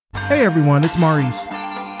Hey everyone, it's Maurice.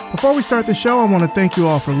 Before we start the show, I want to thank you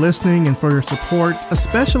all for listening and for your support,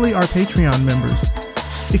 especially our Patreon members.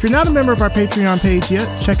 If you're not a member of our Patreon page yet,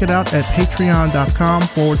 check it out at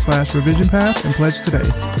patreon.com/revisionpath and pledge today.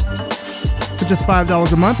 For just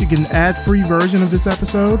 $5 a month, you get an ad-free version of this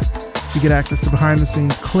episode. You get access to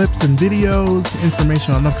behind-the-scenes clips and videos,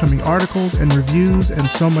 information on upcoming articles and reviews, and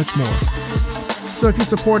so much more. So if you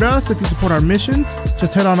support us, if you support our mission,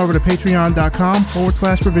 just head on over to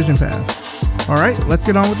patreon.com/revisionpath. All right, let's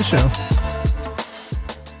get on with the show.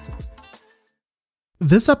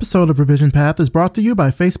 This episode of Revision Path is brought to you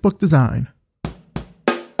by Facebook Design.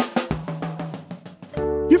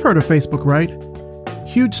 You've heard of Facebook, right?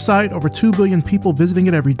 Huge site, over 2 billion people visiting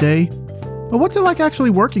it every day. But what's it like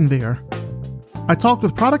actually working there? I talked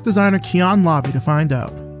with product designer Keon Lavi to find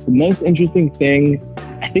out. The most interesting thing,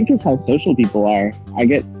 I think, is how social people are. I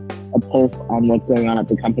get a pulse on what's going on at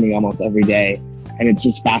the company almost every day, and it's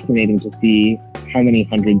just fascinating to see how many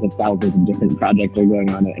hundreds of thousands of different projects are going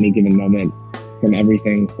on at any given moment, from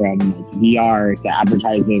everything from VR to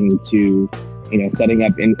advertising to, setting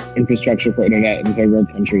up infrastructure for internet in third world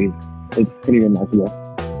countries. It's pretty remarkable.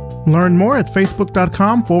 Learn more at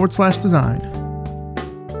facebook.com/design.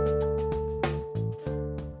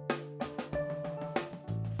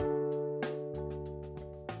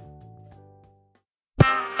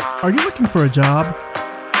 Are you looking for a job?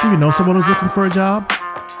 Do you know someone who's looking for a job?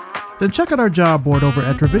 Then check out our job board over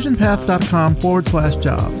at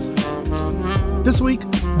revisionpath.com/jobs. This week,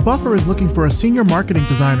 Buffer is looking for a senior marketing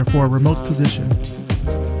designer for a remote position.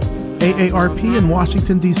 AARP in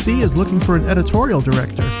Washington, D.C. is looking for an editorial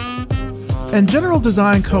director. And General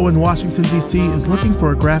Design Co. in Washington, D.C. is looking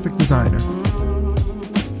for a graphic designer.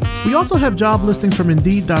 We also have job listings from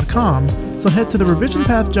Indeed.com, so head to the Revision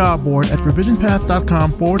Path job board at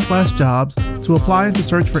revisionpath.com/jobs to apply and to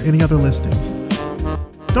search for any other listings.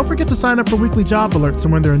 Don't forget to sign up for weekly job alerts,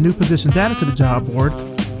 and when there are new positions added to the job board,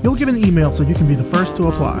 you'll get an email so you can be the first to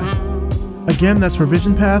apply. Again, that's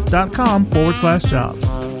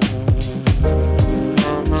revisionpath.com/jobs.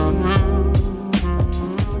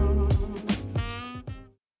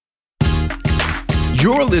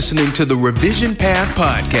 You're listening to the Revision Path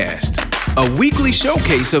Podcast, a weekly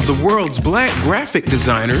showcase of the world's Black graphic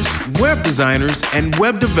designers, web designers, and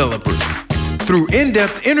web developers. Through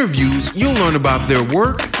in-depth interviews, you'll learn about their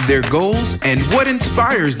work, their goals, and what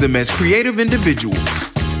inspires them as creative individuals.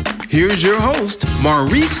 Here's your host,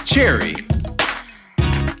 Maurice Cary.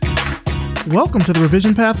 Welcome to the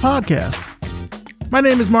Revision Path Podcast. My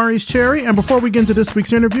name is Maurice Cary, and before we get into this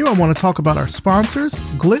week's interview, I want to talk about our sponsors,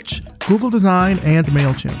 Glitch, Google Design, and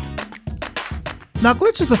MailChimp. Now,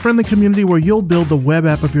 Glitch is the friendly community where you'll build the web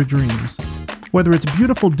app of your dreams. Whether it's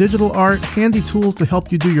beautiful digital art, handy tools to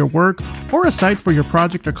help you do your work, or a site for your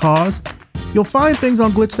project or cause, you'll find things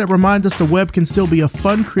on Glitch that remind us the web can still be a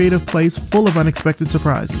fun, creative place full of unexpected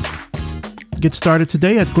surprises. Get started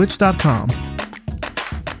today at glitch.com.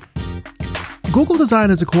 Google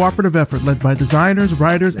Design is a cooperative effort led by designers,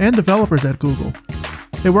 writers, and developers at Google.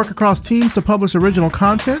 They work across teams to publish original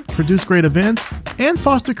content, produce great events, and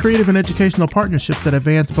foster creative and educational partnerships that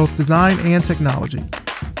advance both design and technology.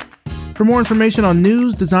 For more information on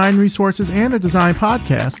news, design resources, and their design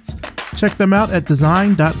podcasts, check them out at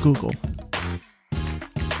design.google.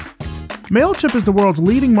 MailChimp is the world's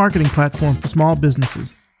leading marketing platform for small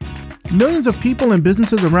businesses. Millions of people and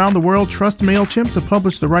businesses around the world trust MailChimp to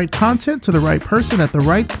publish the right content to the right person at the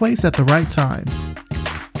right place at the right time.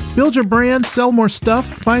 Build your brand, sell more stuff,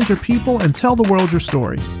 find your people, and tell the world your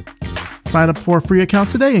story. Sign up for a free account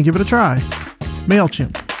today and give it a try.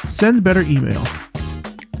 MailChimp. Send better email.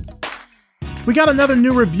 We got another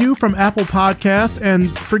new review from Apple Podcasts,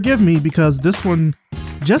 and forgive me because this one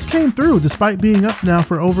just came through despite being up now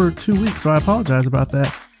for over 2 weeks, so I apologize about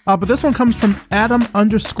that. But this one comes from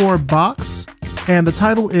Adam_Box, and the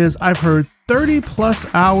title is, I've heard 30 plus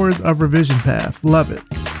hours of Revision Path. Love it.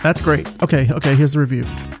 That's great. Okay, here's the review.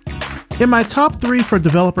 In my top 3 for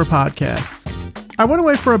developer podcasts. I went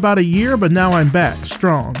away for about a year, but now I'm back,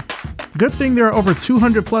 strong. Good thing there are over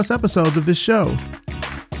 200 plus episodes of this show.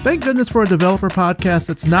 Thank goodness for a developer podcast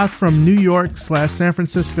that's not from New York/San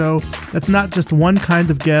Francisco, that's not just one kind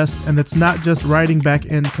of guest, and that's not just writing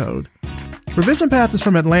back-end code. Revision Path is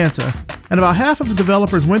from Atlanta, and about half of the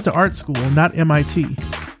developers went to art school, not MIT.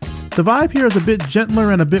 The vibe here is a bit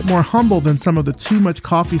gentler and a bit more humble than some of the too much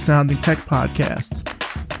coffee-sounding tech podcasts.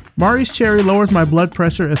 Maurice Cary lowers my blood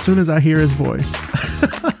pressure as soon as I hear his voice.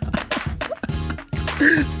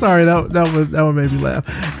 Sorry, that one made me laugh.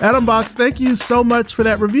 Adam Box, thank you so much for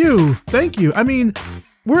that review. Thank you. I mean,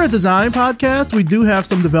 we're a design podcast. We do have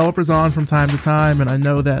some developers on from time to time, and I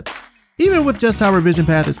know that, even with just how Revision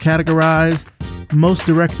Path is categorized, most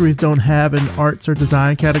directories don't have an arts or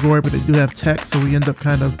design category, but they do have tech, so we end up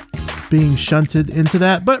kind of being shunted into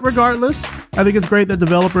that. But regardless, I think it's great that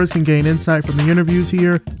developers can gain insight from the interviews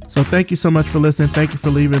here. So thank you so much for listening. Thank you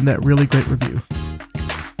for leaving that really great review.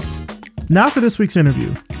 Now for this week's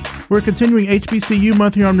interview. We're continuing HBCU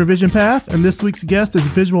month here on Revision Path, and this week's guest is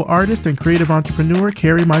visual artist and creative entrepreneur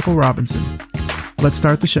Cary Michael Robinson. Let's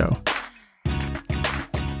start the show.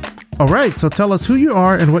 All right, so tell us who you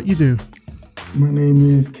are and what you do. My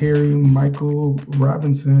name is Cary Michael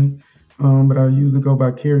Robinson, but I usually go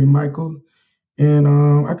by Cary Michael. And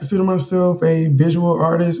I consider myself a visual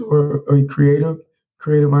artist or a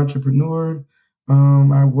creative entrepreneur.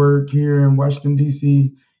 I work here in Washington,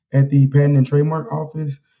 D.C. at the Patent and Trademark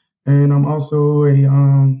Office. And I'm also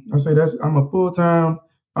I'm a full-time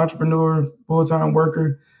entrepreneur, full-time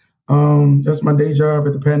worker. That's my day job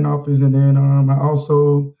at the Patent Office. And then I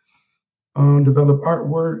also develop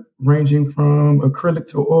artwork ranging from acrylic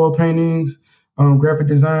to oil paintings, graphic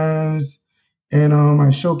designs, and I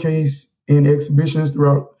showcase in exhibitions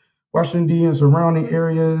throughout Washington, D.C. and surrounding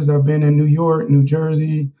areas. I've been in New York, New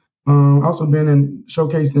Jersey, also been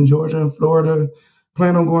showcased in Georgia and Florida.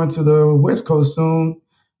 Plan on going to the West Coast soon.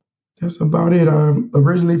 That's about it. I'm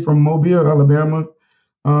originally from Mobile, Alabama,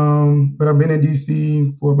 but I've been in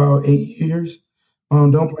D.C. for about 8 years.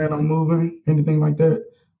 Don't plan on moving, anything like that.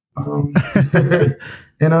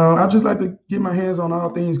 And I just like to get my hands on all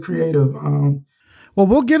things creative. Well,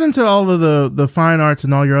 we'll get into all of the fine arts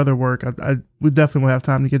and all your other work. We definitely will have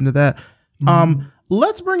time to get into that.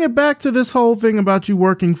 Let's bring it back to this whole thing about you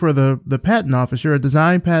working for the patent office. You're a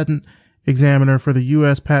design patent examiner for the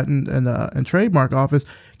U.S. Patent and Trademark Office.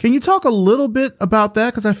 Can you talk a little bit about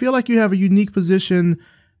that? Because I feel like you have a unique position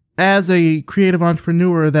as a creative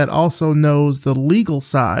entrepreneur that also knows the legal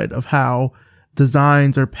side of how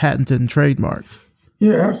designs are patented and trademarked.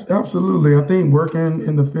 Yeah, absolutely. I think working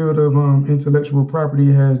in the field of intellectual property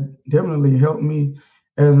has definitely helped me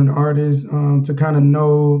as an artist to kind of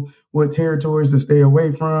know what territories to stay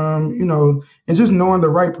away from, and just knowing the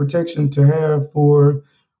right protection to have for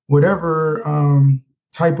whatever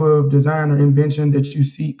type of design or invention that you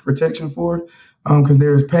seek protection for, because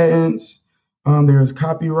there's patents, there's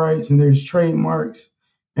copyrights, and there's trademarks,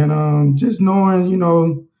 and just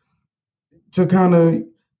knowing, to kind of,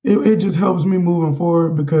 it just helps me moving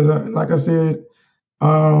forward because, like I said,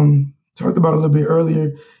 talked about a little bit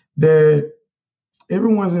earlier, that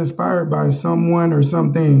everyone's inspired by someone or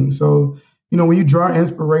something. So, when you draw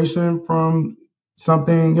inspiration from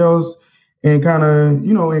something else and kind of,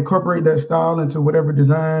 incorporate that style into whatever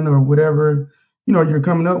design or whatever, you're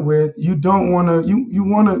coming up with, you don't want to,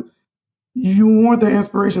 you want the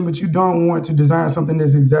inspiration, but you don't want to design something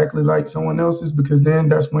that's exactly like someone else's, because then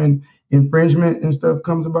that's when infringement and stuff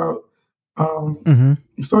comes about.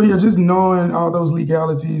 So yeah, just knowing all those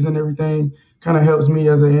legalities and everything kind of helps me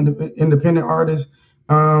as an independent artist.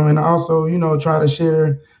 And I also, try to share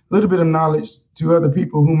a little bit of knowledge to other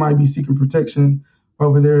people who might be seeking protection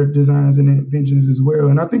over their designs and inventions as well.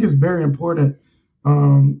 And I think it's very important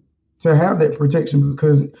to have that protection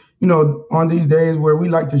because, on these days where we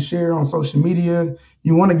like to share on social media,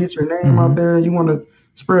 you want to get your name out there, you want to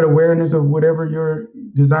spread awareness of whatever your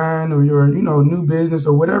design or your, new business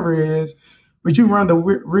or whatever it is, but you run the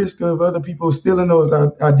risk of other people stealing those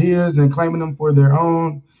ideas and claiming them for their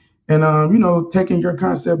own and, taking your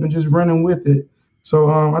concept and just running with it. So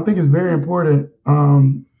I think it's very important,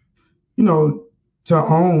 to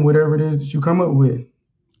own whatever it is that you come up with.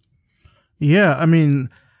 Yeah, I mean,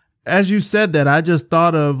 as you said that, I just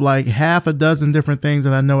thought of like half a dozen different things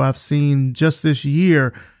that I know I've seen just this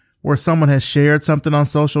year where someone has shared something on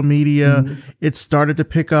social media. It started to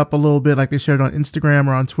pick up a little bit, like they shared it on Instagram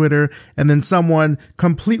or on Twitter. And then someone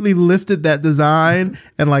completely lifted that design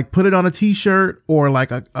and like put it on a t-shirt or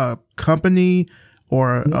like a company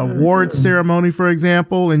or award ceremony, for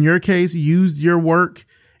example, in your case, used your work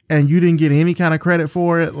and you didn't get any kind of credit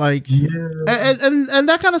for it. Like, and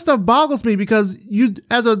that kind of stuff boggles me because you,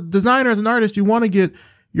 as a designer, as an artist, you want to get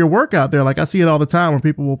your work out there. Like I see it all the time where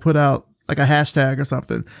people will put out like a hashtag or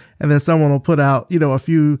something, and then someone will put out, a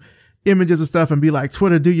few images of stuff and be like,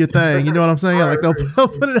 Twitter, do your thing. You know what I'm saying? Like they'll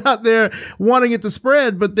put it out there wanting it to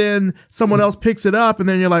spread, but then someone else picks it up and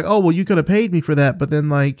then you're like, oh, well, you could have paid me for that. But then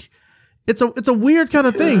like, it's a weird kind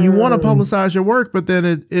of thing. You want to publicize your work, but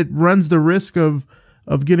then it runs the risk of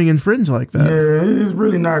getting infringed like that. Yeah, it's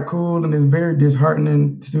really not cool. And it's very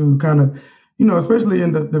disheartening to kind of, especially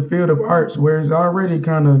in the field of arts where it's already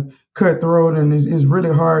kind of cutthroat and it's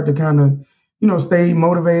really hard to kind of, stay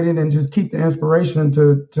motivated and just keep the inspiration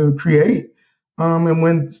to create. And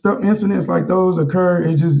when incidents like those occur,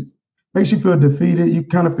 it just makes you feel defeated. You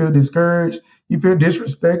kind of feel discouraged. You feel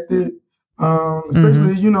disrespected.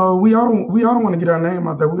 Especially, you know, we all don't want to get our name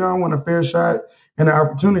out there. We all want a fair shot and an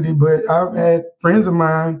opportunity. But I've had friends of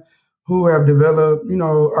mine who have developed, you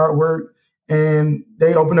know, artwork, and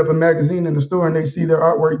they open up a magazine in the store and they see their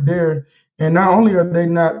artwork there. And not only are they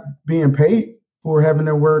not being paid for having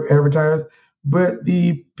their work advertised, but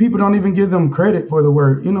the people don't even give them credit for the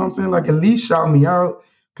work. You know what I'm saying? Like, at least shout me out,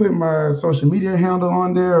 put my social media handle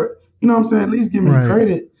on there. You know what I'm saying? At least give me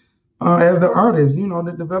credit as the artist, you know,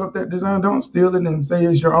 that developed that design. Don't steal it and say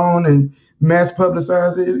it's your own and mass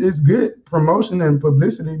publicize it. It's good promotion and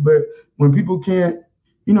publicity, but when people can't,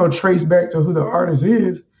 you know, trace back to who the artist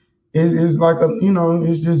is, it's like you know,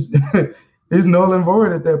 it's just it's null and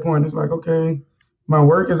void at that point. It's like, okay, my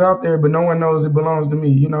work is out there, but no one knows it belongs to me,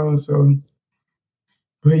 you know. So,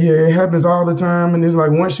 but yeah, it happens all the time, and it's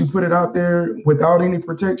like once you put it out there without any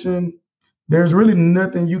protection, there's really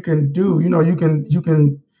nothing you can do. You know, you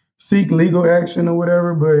can seek legal action or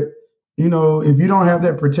whatever, but you know, if you don't have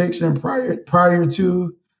that protection prior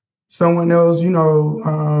to someone else, you know,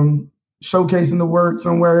 showcasing the work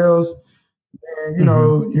somewhere else, then, you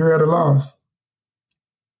know, you're at a loss.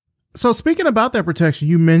 So speaking about that protection,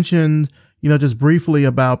 you mentioned, you know, just briefly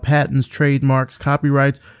about patents, trademarks,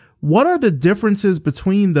 copyrights. What are the differences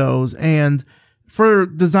between those? And for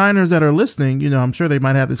designers that are listening, you know, I'm sure they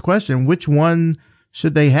might have this question: which one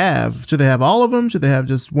should they have? Should they have all of them? Should they have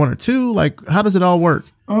just one or two? Like, how does it all work?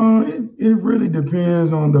 It really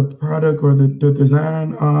depends on the product or the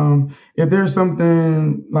design. If there's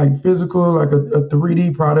something like physical, like a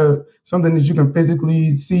 3D product, something that you can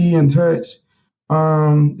physically see and touch,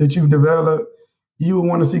 that you've developed, you would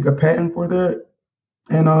want to seek a patent for that.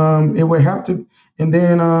 And it would have to, and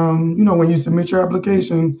then, you know, when you submit your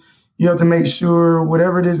application, you have to make sure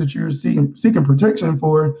whatever it is that you're seeking protection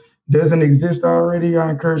for doesn't exist already.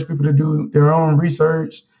 I encourage people to do their own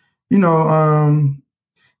research, you know,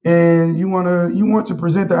 and you want to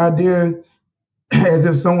present the idea as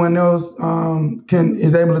if someone else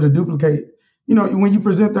is able to duplicate. You know, when you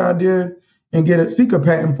present the idea and seek a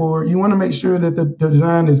patent for it, you want to make sure that the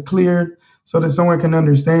design is clear so that someone can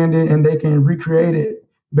understand it and they can recreate it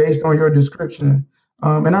based on your description.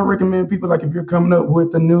 And I recommend people, like, if you're coming up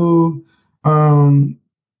with a new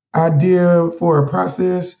idea for a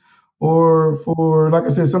process, or for, like I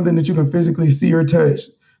said, something that you can physically see or touch.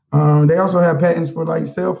 They also have patents for like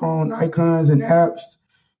cell phone icons and apps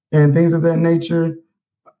and things of that nature.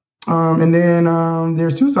 And then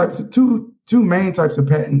there's two main types of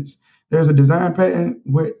patents. There's a design patent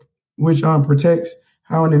which protects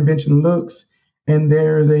how an invention looks, and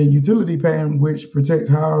there's a utility patent which protects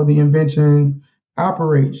how the invention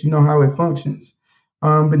operates, you know, how it functions.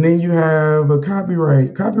 But then you have a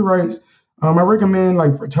copyright. Copyrights, I recommend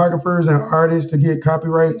like photographers and artists to get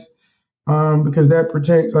copyrights because that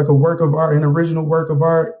protects like a work of art, an original work of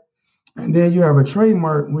art. And then you have a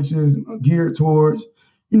trademark, which is geared towards,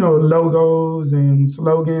 you know, logos and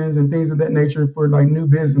slogans and things of that nature for like new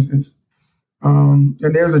businesses. And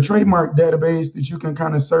there's a trademark database that you can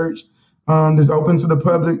kind of search that's open to the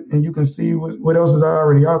public, and you can see what else is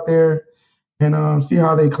already out there and see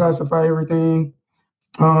how they classify everything.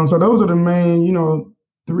 So those are the main, you know,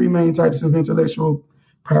 three main types of intellectual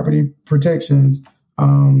property protections.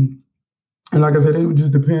 And like I said, it would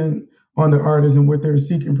just depend on the artist and what they're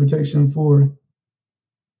seeking protection for.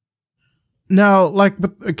 Now, like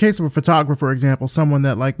a case of a photographer, for example, someone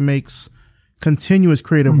that like makes continuous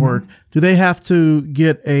creative work, do they have to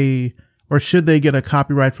get or should they get a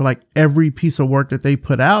copyright for like every piece of work that they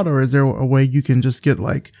put out? Or is there a way you can just get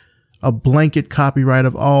like a blanket copyright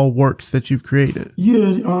of all works that you've created?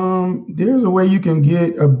 Yeah, there's a way you can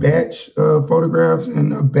get a batch of photographs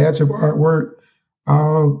and a batch of artwork,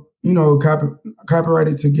 you know,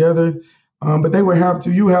 copyrighted together. But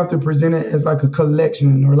you have to present it as like a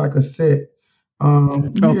collection or like a set.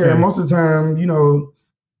 Okay. Yeah, most of the time, you know,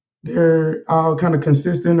 they're all kind of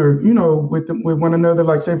consistent or, you know, with one another.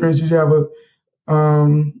 Like, say, for instance, you have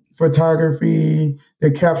a photography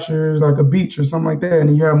that captures like a beach or something like that,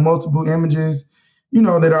 and you have multiple images, you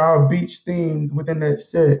know, that are all beach themed within that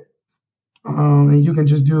set. And you can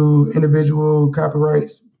just do individual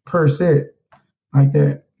copyrights per set like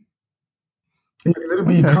that. Because it'll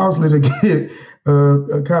be costly to get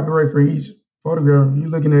a copyright for each photograph. You're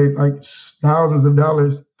looking at like thousands of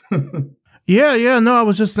dollars. Yeah. No, I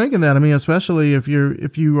was just thinking that. I mean, especially if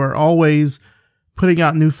you are always putting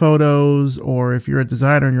out new photos, or if you're a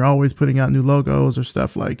designer and you're always putting out new logos or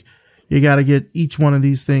stuff, like, you got to get each one of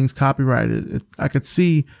these things copyrighted. I could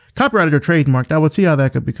see copyrighted or trademarked. I would see how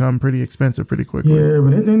that could become pretty expensive pretty quickly. Yeah,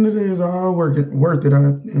 but at the end of the day, it's all worth it. I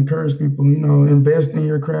encourage people, invest in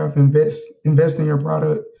your craft, invest in your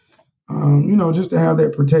product, just to have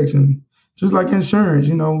that protection. Just like insurance,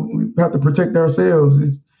 we have to protect ourselves.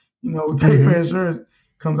 We pay for insurance,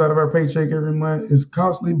 comes out of our paycheck every month. It's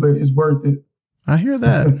costly, but it's worth it. I hear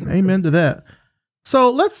that. Amen to that.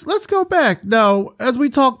 So let's go back. Now, as we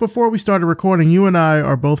talked before we started recording, you and I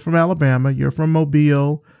are both from Alabama. You're from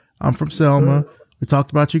Mobile. I'm from Selma. We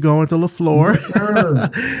talked about you going to LaFleur.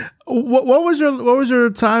 What was your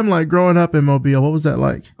time like growing up in Mobile? What was that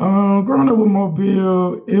like? Growing up with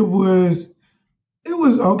Mobile, it was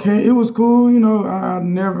okay. It was cool. I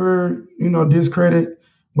never, discredit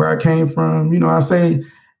where I came from. I say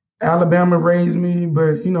Alabama raised me,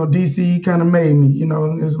 but DC kind of made me.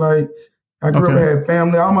 It's like I grew up, had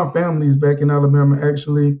family. All my family is back in Alabama.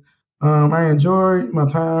 Actually, I enjoyed my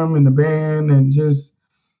time in the band and just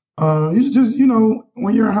when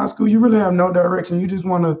you're in high school, you really have no direction. You just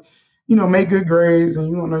want to, make good grades and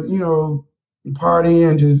you want to, party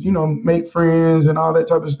and just make friends and all that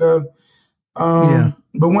type of stuff.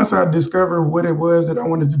 But once I discovered what it was that I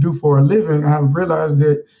wanted to do for a living, I realized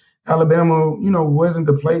that Alabama, wasn't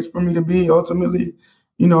the place for me to be. Ultimately,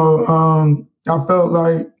 I felt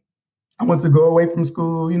like I wanted to go away from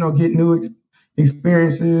school, get new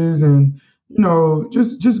experiences and,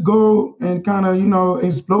 just go and kind of,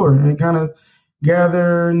 explore and kind of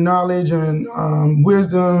gather knowledge and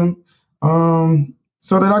wisdom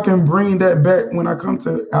so that I can bring that back when I come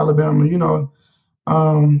to Alabama,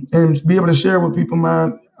 and be able to share with people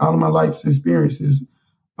all of my life's experiences.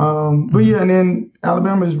 But yeah, and then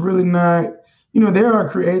Alabama is really not, there are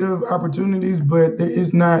creative opportunities, but there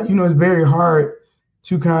is not, it's very hard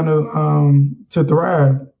to kind of to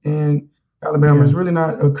thrive. And Alabama is really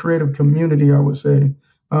not a creative community, I would say.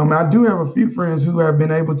 I do have a few friends who have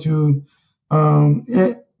been able to kind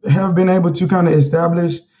of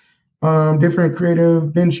establish different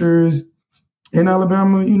creative ventures in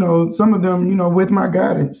Alabama. Some of them, with my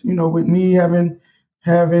guidance, with me having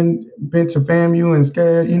been to FAMU and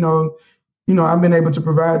SCAD, I've been able to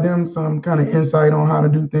provide them some kind of insight on how to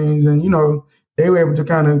do things, and they were able to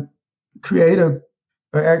kind of create an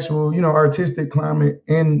actual artistic climate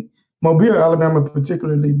in Mobile, Alabama,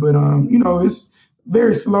 particularly. But it's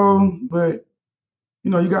very slow, but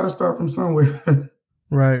you got to start from somewhere.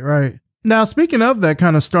 Right. Now, speaking of that,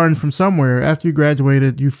 kind of starting from somewhere, after you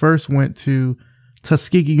graduated, you first went to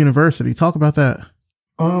Tuskegee University. Talk about that.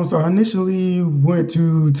 So I initially went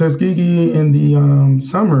to Tuskegee in the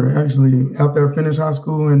summer, actually, after I finished high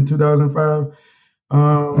school in 2005.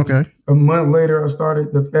 A month later, I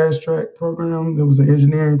started the fast track program. It was an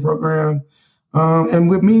engineering program. And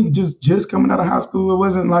with me just coming out of high school, it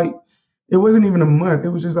wasn't even a month. It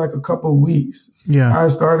was just like a couple of weeks. Yeah. I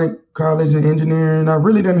started college in engineering. I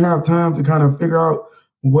really didn't have time to kind of figure out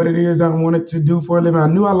what it is I wanted to do for a living. I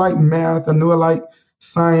knew I liked math. I knew I liked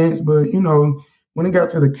science, but when it got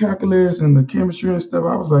to the calculus and the chemistry and stuff,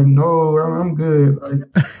 I was like, no, I'm good. Like,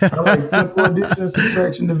 I like simple addition,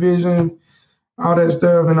 subtraction, division, all that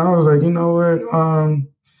stuff. And I was like, you know what?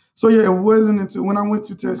 So yeah, it wasn't until when I went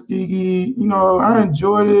to Tuskegee, I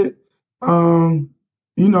enjoyed it.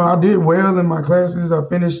 I did well in my classes. I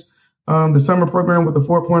finished the summer program with a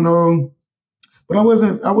 4.0, but I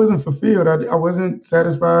wasn't fulfilled. I wasn't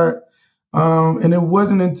satisfied. And it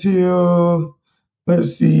wasn't until,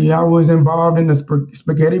 I was involved in the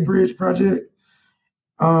spaghetti bridge project.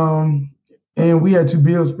 And we had to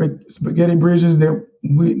build spaghetti bridges that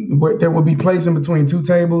would be placed in between two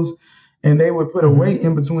tables. And they would put a weight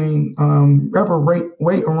in between, wrap a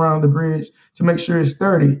weight around the bridge to make sure it's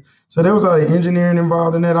sturdy. So there was a lot of engineering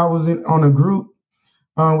involved in that. I was on a group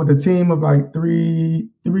with a team of like three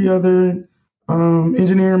other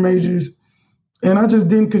engineering majors, and I just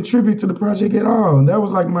didn't contribute to the project at all. That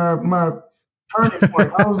was like my turning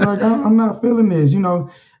point. I was like, I'm not feeling this.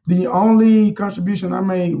 The only contribution I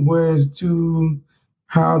made was to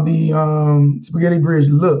how the spaghetti bridge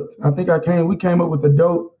looked. I think we came up with a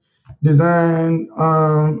dope design.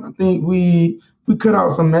 I think we cut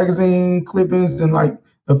out some magazine clippings and like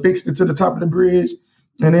affixed it to the top of the bridge,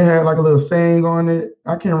 and it had like a little saying on it.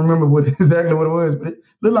 I can't remember exactly what it was, but it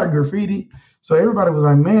looked like graffiti. So everybody was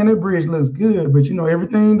like, man, that bridge looks good. But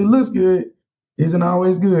everything that looks good isn't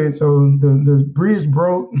always good. So the bridge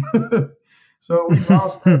broke. So we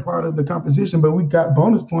lost that part of the composition, but we got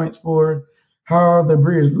bonus points for how the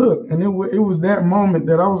bridge looked. And it was that moment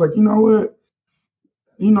that I was like, you know what?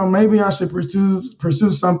 Maybe I should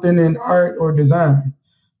pursue something in art or design.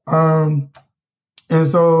 And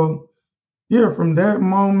so, Yeah, from that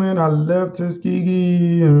moment, I left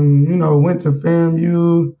Tuskegee and, went to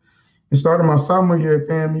FAMU and started my sophomore year at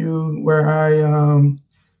FAMU, where I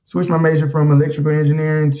switched my major from electrical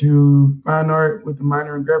engineering to fine art with a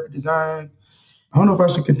minor in graphic design. I don't know if I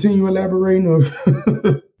should continue elaborating or.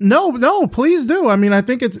 No, please do. I mean, I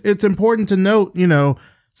think it's important to note,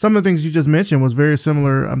 some of the things you just mentioned was very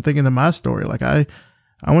similar. I'm thinking of my story. Like I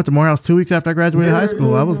went to Morehouse 2 weeks after I graduated high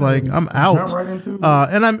school. I was like, I'm out. Jump right into it.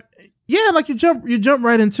 And I'm, yeah, like you jump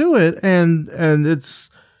right into it. And it's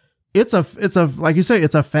a, like you say,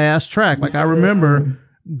 it's a fast track. Like I remember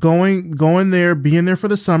going there, being there for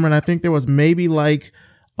the summer. And I think there was maybe like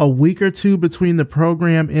a week or two between the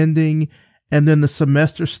program ending and then the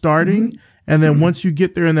semester starting. Mm-hmm. And then once you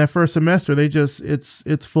get there in that first semester,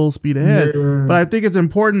 it's full speed ahead. Yeah. But I think it's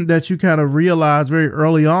important that you kind of realize very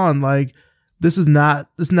early on, like, this is not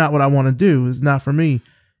what I want to do. It's not for me.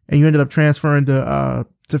 And you ended up transferring to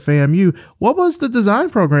FAMU. What was the design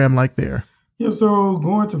program like there? Yeah, so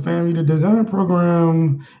going to FAMU, the design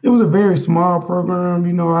program, it was a very small program.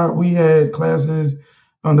 We had classes.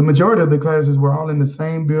 The majority of the classes were all in the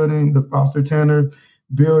same building, the Foster Tanner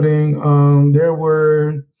building. There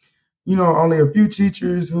were only a few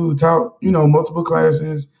teachers who taught, multiple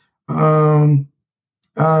classes. I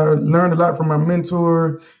learned a lot from my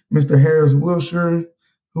mentor, Mr. Harris Wilshire,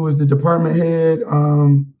 who was the department head.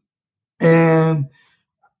 And,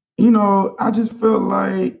 I just felt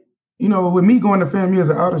like, with me going to FAMU as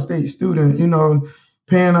an out-of-state student,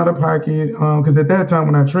 paying out of pocket, because at that time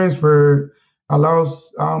when I transferred, I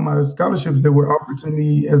lost all my scholarships that were offered to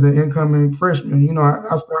me as an incoming freshman.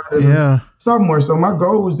 I started as a sophomore, so my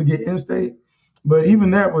goal was to get in-state, but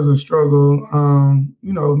even that was a struggle.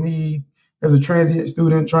 Me as a transient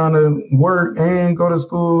student trying to work and go to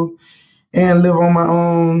school and live on my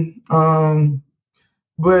own.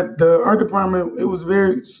 But the art department, it was a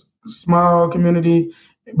very small community,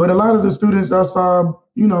 but a lot of the students I saw,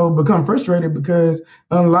 become frustrated because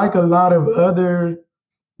unlike a lot of other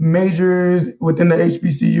majors within the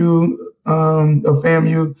HBCU of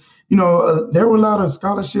FAMU, there were a lot of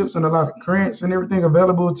scholarships and a lot of grants and everything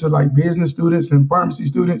available to like business students and pharmacy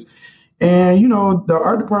students. And, the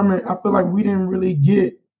art department, I feel like we didn't really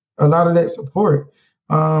get a lot of that support.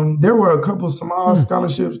 There were a couple small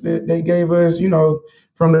scholarships that they gave us,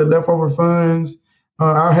 from the leftover funds.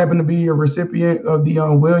 I happen to be a recipient of the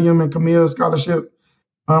William and Camille Scholarship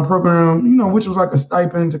program, which was like a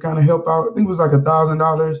stipend to kind of help out. I think it was like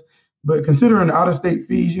 $1,000, but considering the out-of-state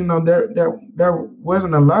fees, that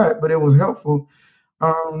wasn't a lot, but it was helpful.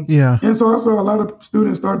 And so I saw a lot of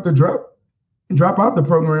students start to drop out the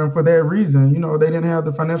program for that reason. They didn't have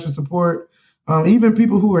the financial support. Even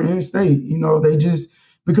people who were in state, they just,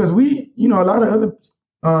 because we, a lot of other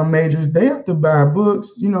majors, they have to buy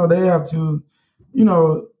books, they have to,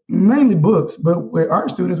 mainly books, but with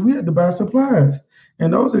art students, we had to buy supplies.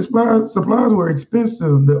 And those supplies were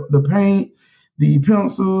expensive. The paint, the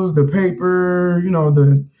pencils, the paper,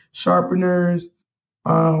 the sharpeners,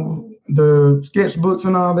 the sketchbooks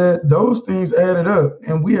and all that. Those things added up,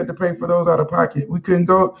 and we had to pay for those out of pocket. We couldn't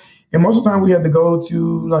go, and most of the time we had to go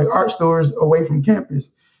to like art stores away from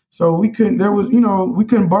campus. So we couldn't. We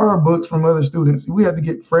couldn't borrow books from other students. We had to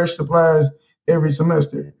get fresh supplies every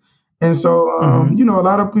semester, and so a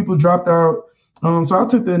lot of people dropped out. So I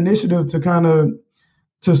took the initiative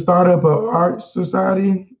to start up an art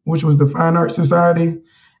society, which was the Fine Art Society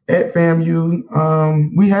at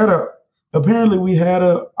FAMU. We had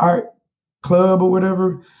a art club or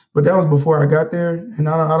whatever, but that was before I got there, and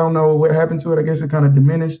I don't know what happened to it. I guess it kind of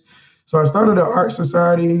diminished. So I started an art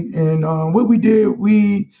society, and what we did,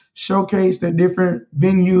 we showcased at different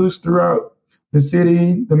venues throughout the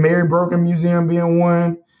city, the Mary Brogan Museum being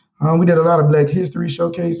one. We did a lot of Black History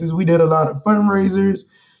showcases. We did a lot of fundraisers,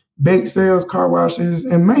 bake sales, car washes,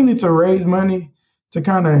 and mainly to raise money to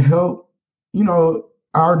kind of help,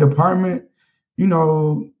 our department,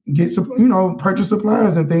 get some, purchase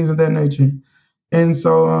supplies and things of that nature. And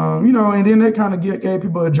so, and then that kind of gave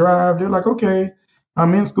people a drive. They're like, okay,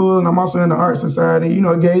 I'm in school and I'm also in the art society.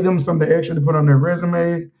 It gave them something extra to put on their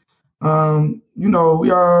resume. We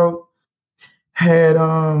all had,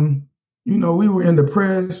 we were in the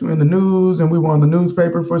press, in the news, and we were on the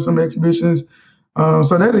newspaper for some exhibitions.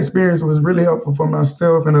 So that experience was really helpful for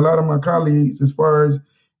myself and a lot of my colleagues as far as,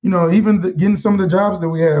 even getting some of the jobs that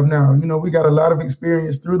we have now. We got a lot of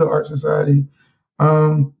experience through the art society.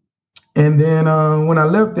 And then when I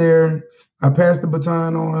left there, I passed the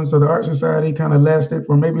baton on. So the art society kind of lasted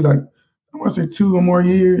for maybe I want to say 2 or more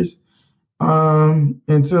years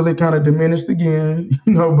until it kind of diminished again,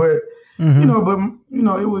 but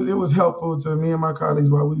it was helpful to me and my colleagues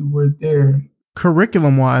while we were there.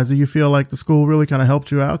 curriculum wise, do you feel like the school really kind of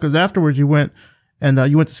helped you out? Because afterwards you went to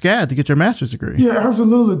SCAD to get your master's degree. Yeah,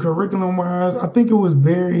 absolutely. Curriculum wise, I think it was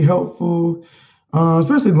very helpful.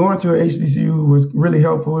 Especially going to an HBCU was really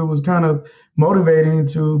helpful. It was kind of motivating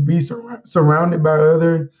to be surrounded by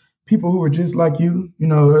other people who were just like you,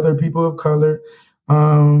 other people of color,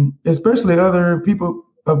 especially other people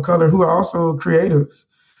of color who are also creatives.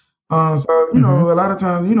 So, a lot of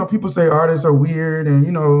times, people say artists are weird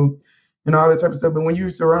and all that type of stuff. But when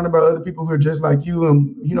you're surrounded by other people who are just like you,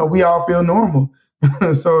 and, we all feel normal.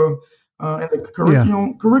 So, and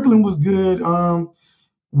the curriculum was good.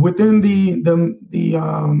 Within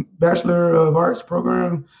the Bachelor of Arts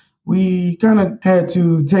program, we kind of had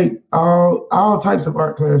to take all types of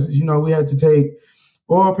art classes. We had to take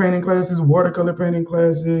oil painting classes, watercolor painting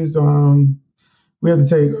classes. We had to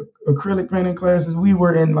take acrylic painting classes. We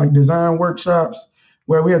were in like design workshops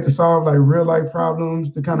where we had to solve like real life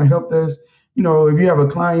problems to kind of help us. If you have a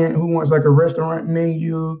client who wants like a restaurant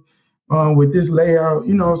menu with this layout,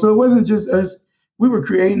 so it wasn't just us. We were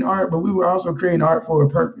creating art, but we were also creating art for a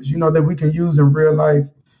purpose, that we can use in real life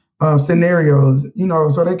scenarios,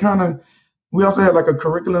 so we also had like a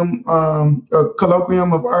curriculum, a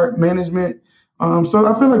colloquium of art management. So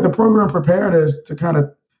I feel like the program prepared us to kind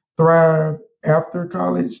of thrive after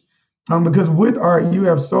college, because with art, you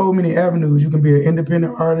have so many avenues. You can be an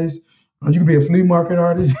independent artist. You can be a flea market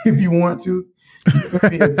artist if you want to. You can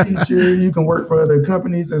be a teacher. You can work for other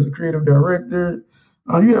companies as a creative director.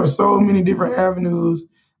 You have so many different avenues.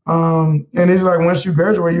 And it's like once you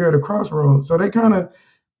graduate, you're at a crossroads. So they kind of,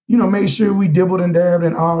 made sure we dibbled and dabbed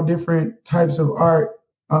in all different types of art.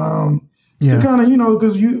 To kind of,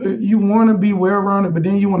 because you want to be well-rounded, but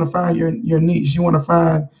then you want to find your niche. You want to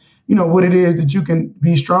find, what it is that you can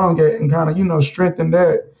be strong at and kind of, strengthen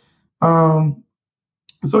that.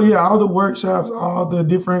 So yeah, all the workshops, all the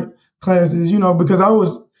different classes, because I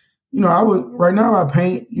was, right now I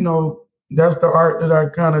paint, that's the art that I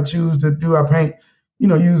kind of choose to do. I paint,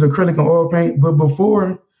 use acrylic and oil paint. But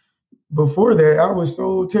before that, I was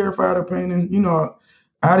so terrified of painting.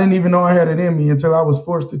 I didn't even know I had it in me until I was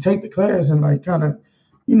forced to take the class and like kind of,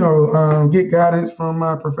 get guidance from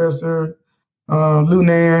my professor, Lou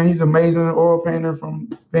Nairn. He's an amazing oil painter from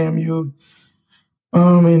FAMU.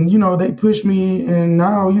 And, they pushed me, and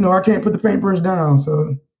now, I can't put the paintbrush down.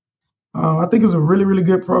 So I think it's a really, really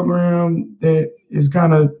good program that is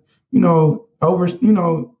kind of,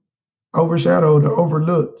 overshadowed or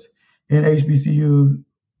overlooked in HBCU.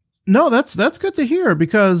 No, that's good to hear,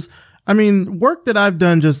 because I mean, work that I've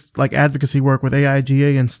done, just like advocacy work with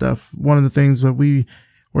AIGA and stuff. One of the things that we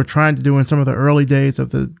were trying to do in some of the early days of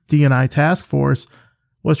the D&I task force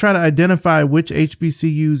was try to identify which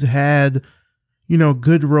HBCUs had,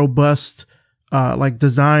 good, robust, like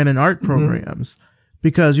design and art programs. Mm-hmm.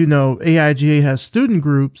 Because, AIGA has student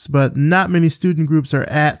groups, but not many student groups are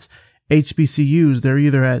at HBCUs. They're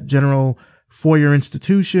either at general four-year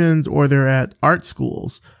institutions or they're at art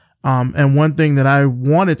schools. And one thing that I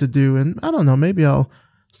wanted to do, and I don't know, maybe I'll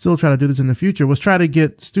still try to do this in the future, was try to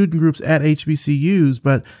get student groups at HBCUs.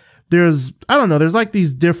 But there's like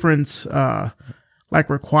these different, like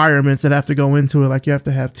requirements that have to go into it. Like you have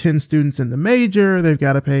to have 10 students in the major. They've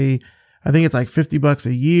got to pay, I think it's like $50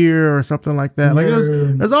 a year or something like that. Like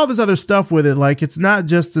there's all this other stuff with it. Like it's not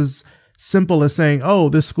just as simple as saying, oh,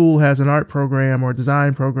 this school has an art program or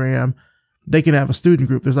design program, they can have a student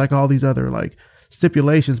group. There's like all these other like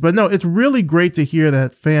stipulations. But no, it's really great to hear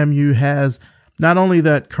that FAMU has not only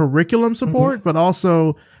that curriculum support, mm-hmm. but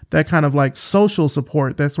also that kind of like social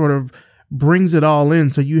support that sort of brings it all in.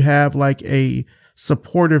 So you have like a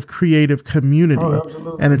supportive, creative community. Oh,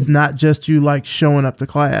 absolutely. And it's not just you like showing up to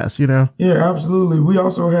class, Yeah, absolutely. We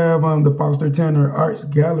also have the Foster Tanner Arts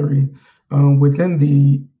Gallery within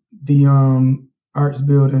the arts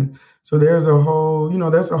building. So there's a whole,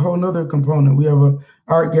 that's a whole nother component. We have a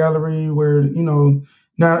art gallery where,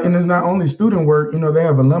 now, and it's not only student work, they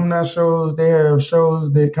have alumni shows. They have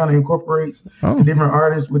shows that kind of incorporates the different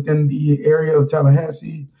artists within the area of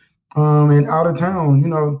Tallahassee and out of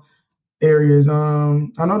town, areas.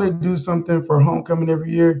 I know they do something for homecoming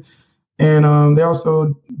every year. And they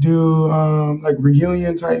also do like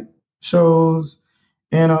reunion type shows.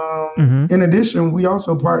 And in addition, we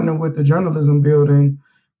also partner with the journalism building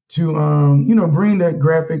to, bring that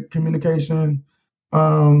graphic communication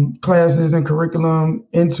classes and curriculum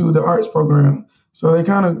into the arts program. So they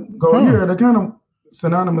kind of go, they're kind of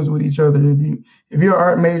synonymous with each other. If you're an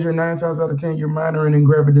art major, 9 times out of 10, you're minoring in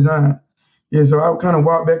graphic design. Yeah, so I would kind of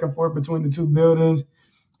walk back and forth between the two buildings.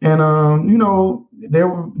 And, they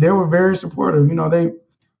were very supportive. They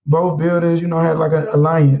both buildings, had like an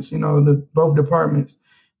alliance, both departments.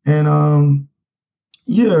 And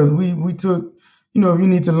Yeah, we took, you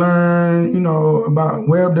need to learn, about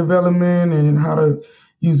web development and how to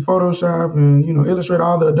use Photoshop and, illustrate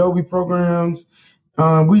all the Adobe programs.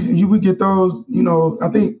 We get those, I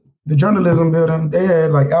think the journalism building, they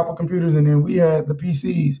had like Apple computers and then we had the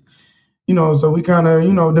PCs, so we kind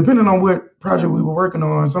of, depending on what project we were working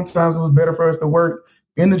on, sometimes it was better for us to work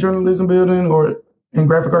in the journalism building or in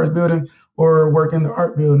graphic arts building or work in the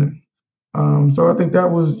art building. So I think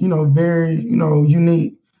that was, very,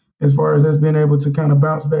 unique as far as us being able to kind of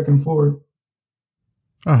bounce back and forth.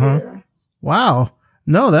 Uh-huh. Yeah. Wow.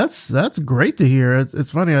 No, that's great to hear.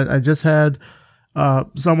 It's funny. I just had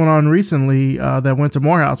someone on recently that went to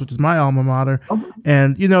Morehouse, which is my alma mater.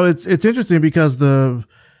 And, it's interesting because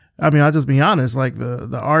I'll just be honest, like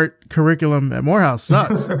the art curriculum at Morehouse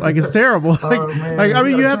sucks. Like it's terrible.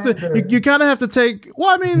 You kind of have to take,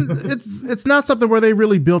 it's not something where they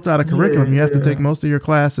really built out a curriculum. You have to take most of your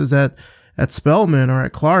classes at Spelman or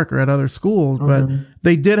at Clark or at other schools, but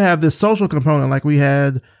they did have this social component. Like we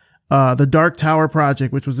had, the Dark Tower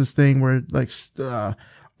Project, which was this thing where like,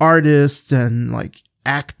 artists and like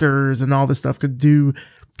actors and all this stuff could do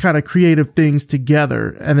kind of creative things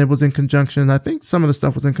together. And it was in conjunction. I think some of the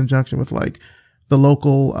stuff was in conjunction with like the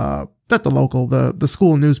local, the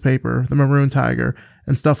school newspaper, the Maroon Tiger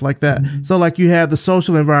and stuff like that. Mm-hmm. So like you had the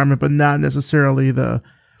social environment, but not necessarily that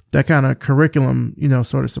kind of curriculum,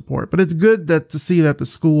 sort of support. But it's good to see that the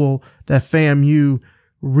school, that FAMU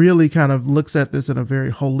really kind of looks at this in a very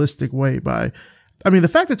holistic way the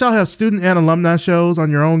fact that y'all have student and alumni shows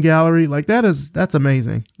on your own gallery, like that's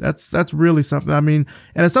amazing. That's really something. And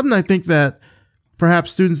it's something I think that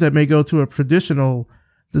perhaps students that may go to a traditional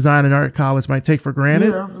design and art college might take for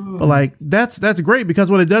granted. Yeah, but like, that's great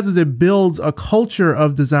because what it does is it builds a culture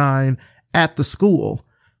of design at the school,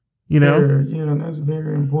 Yeah, and that's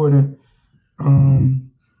very important.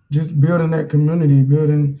 Just building that community,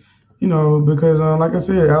 because like I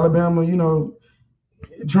said, Alabama,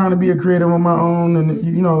 trying to be a creative on my own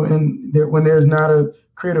and when there's not a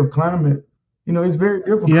creative climate, it's very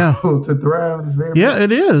difficult to thrive. It's very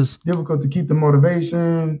it is difficult to keep the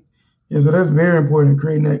motivation. Yeah, so that's very important,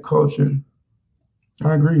 creating that culture.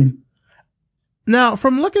 I agree. Now,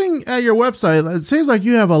 from looking at your website, it seems like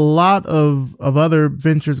you have a lot of other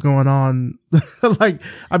ventures going on.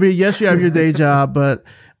 Yes, you have your day job, but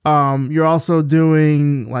you're also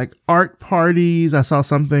doing like art parties. I saw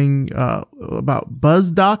something about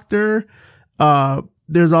Buzz Doctor.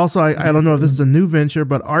 There's also, I don't know if this is a new venture,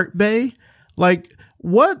 but Art Bay. Like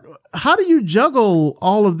how do you juggle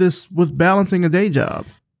all of this with balancing a day job?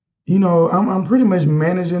 I'm pretty much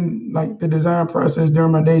managing like the design process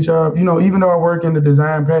during my day job. Even though I work in the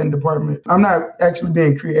design patent department, I'm not actually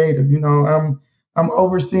being creative. I'm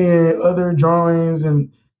overseeing other drawings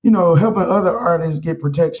and helping other artists get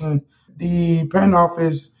protection. The patent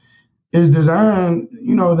office is designed,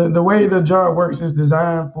 the way the job works is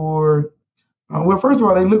designed for, first of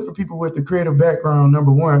all, they look for people with the creative background,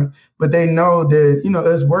 number one, but they know that,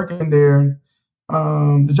 us working there,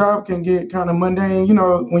 the job can get kind of mundane,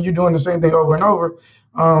 when you're doing the same thing over and over.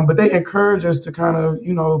 But they encourage us to kind of,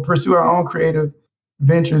 pursue our own creative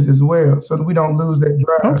ventures as well, so that we don't lose that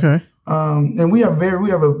drive. Okay. And we have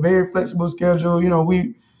a very flexible schedule.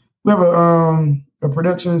 We have a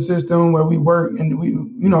production system where we work and we,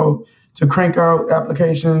 to crank out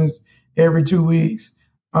applications every 2 weeks.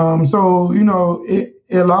 So, it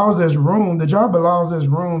allows us room. The job allows us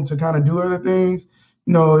room to kind of do other things.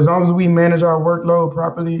 As long as we manage our workload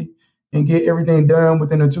properly and get everything done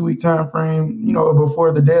within a 2-week time frame,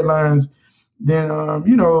 before the deadlines, then,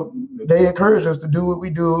 they encourage us to do what we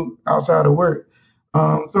do outside of work.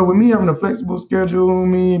 So with me having a flexible schedule,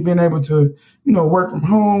 me being able to, work from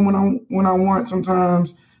home when I want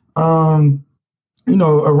sometimes, around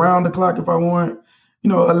the clock if I want,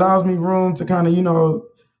 allows me room to kind of,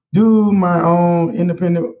 do my own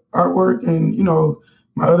independent artwork and,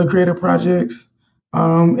 my other creative projects.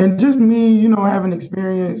 And just me, having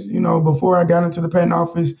experience, before I got into the patent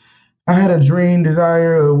office, I had a dream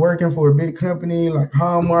desire of working for a big company like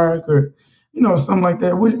Hallmark or, something like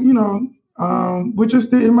that, which,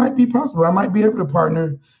 it might be possible. I might be able to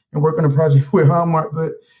partner and work on a project with Hallmark,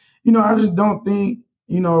 but, I just don't think,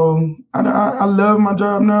 I love my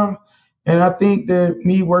job now. And I think that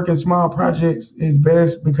me working small projects is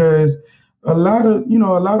best because a lot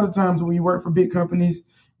of times when you work for big companies,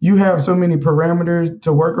 you have so many parameters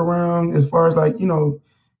to work around as far as like,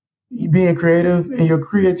 being creative, and your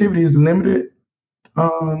creativity is limited.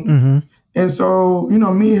 And so,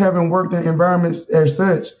 me having worked in environments as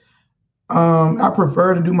such, I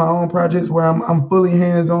prefer to do my own projects where I'm fully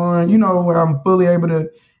hands-on, where I'm fully able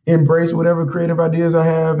to embrace whatever creative ideas I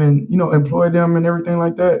have and, employ them and everything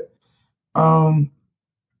like that. And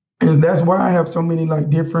that's why I have so many like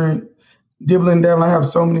different dibble and dabble. I have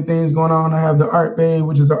so many things going on. I have the Art Bay,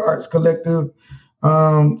 which is an arts collective.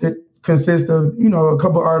 It consists of, a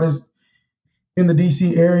couple artists in the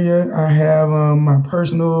DC area. I have my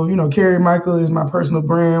personal, Cary Michael is my personal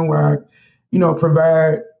brand where I,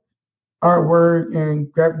 provide artwork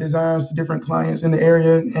and graphic designs to different clients in the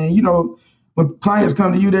area. And, when clients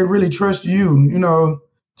come to you, they really trust you,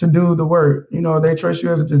 to do the work. They trust you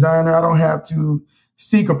as a designer. I don't have to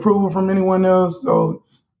seek approval from anyone else. So,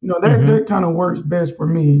 that kind of works best for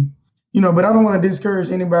me. But I don't want to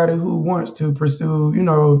discourage anybody who wants to pursue,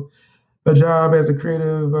 a job as a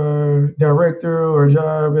creative director or a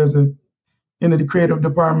job in the creative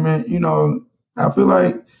department. I feel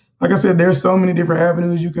like I said, there's so many different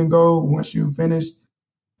avenues you can go once you finish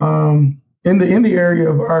in the area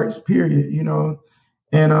of arts, period,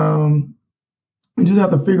 and you just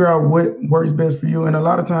have to figure out what works best for you. And a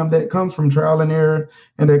lot of times that comes from trial and error,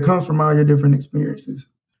 and that comes from all your different experiences.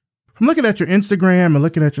 I'm looking at your Instagram and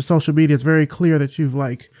looking at your social media. It's very clear that you've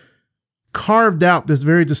carved out this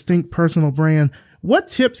very distinct personal brand. What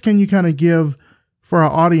tips can you kind of give for our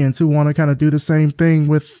audience who want to kind of do the same thing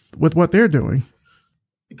with what they're doing?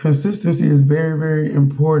 Consistency is very, very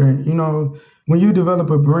important. When you develop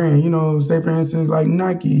a brand, say for instance, like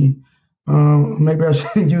Nike, maybe I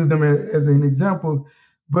shouldn't use them as an example,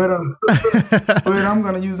 but but I'm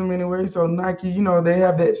going to use them anyway. So Nike, they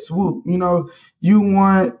have that swoop,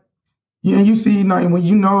 you see Nike,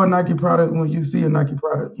 when a Nike product, when you see a Nike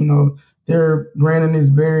product, their branding is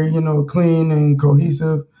very, clean and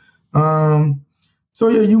cohesive. So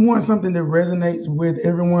yeah, you want something that resonates with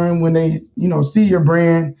everyone when they, see your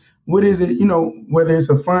brand. What is it, whether it's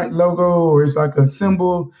a font logo or it's like a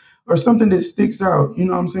symbol or something that sticks out, you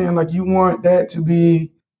know what I'm saying? Like you want that to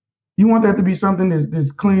be something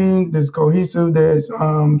that's clean, that's cohesive, that's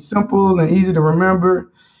simple and easy to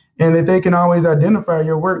remember, and that they can always identify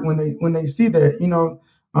your work when they see that,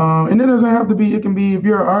 and it doesn't have to be, it can be, if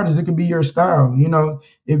you're an artist, it could be your style,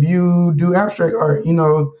 if you do abstract art,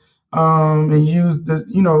 and use this,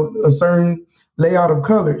 a certain layout of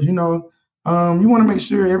colors, you want to make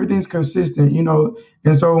sure everything's consistent,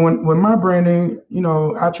 and so when my branding,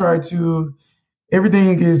 I try to,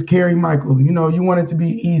 everything is Cary Michael, you want it to be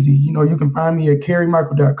easy, you can find me at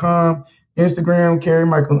carymichael.com, Instagram, Cary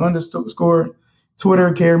Michael _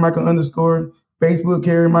 Twitter, Cary Michael _ Facebook,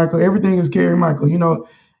 Cary Michael. Everything is Cary Michael.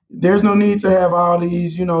 There's no need to have all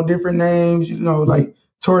these, different names, like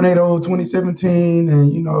Tornado 2017,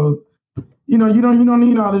 and you don't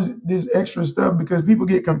need all this extra stuff because people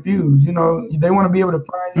get confused. They want to be able to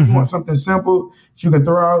find you. You want something simple that you can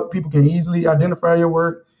throw out. People can easily identify your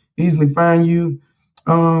work, easily find you.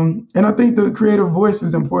 And I think the creative voice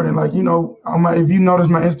is important. Like, if you notice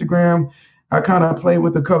my Instagram, I kind of play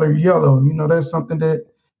with the color yellow. That's something that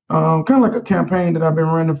kind of like a campaign that I've been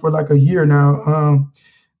running for like a year now,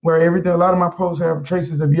 where a lot of my posts have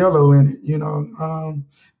traces of yellow in it,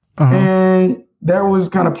 and that was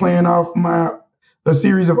kind of playing off a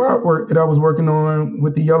series of artwork that I was working on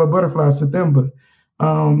with the yellow butterfly September.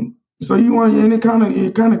 So and it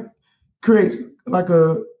kind of creates like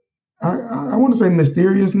I want to say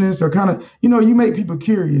mysteriousness, or kind of, you make people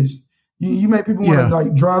curious. You make people want to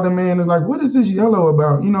like draw them in. It's like, what is this yellow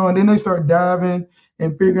about? And then they start diving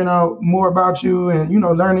and figuring out more about you and,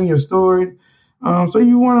 learning your story. So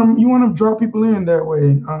you want to draw people in that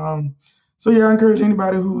way. So yeah, I encourage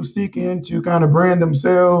anybody who's seeking to kind of brand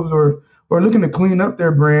themselves or looking to clean up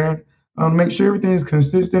their brand, make sure everything's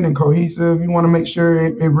consistent and cohesive. You want to make sure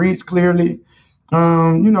it reads clearly.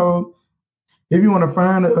 If you want to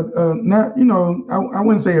find I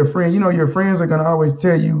wouldn't say a friend, your friends are going to always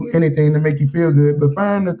tell you anything to make you feel good, but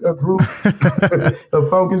find a group, a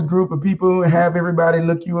focused group of people, and have everybody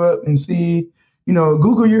look you up and see,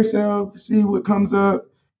 Google yourself, see what comes up,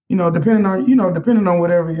 depending on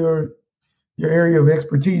whatever your area of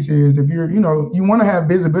expertise is. If you're, you want to have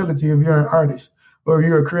visibility if you're an artist or if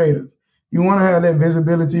you're a creative. You want to have that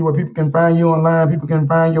visibility where people can find you online, people can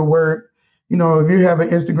find your work. If you have an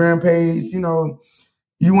Instagram page, you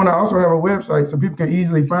want to also have a website so people can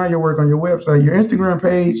easily find your work on your website. Your Instagram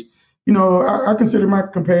page, I consider my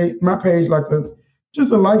page like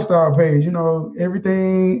just a lifestyle page.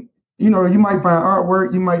 Everything, you might find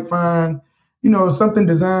artwork, you might find, something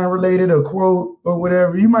design related, a quote or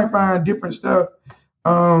whatever. You might find different stuff.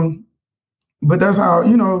 But that's how,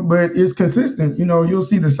 but it's consistent. You'll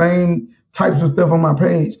see the same types of stuff on my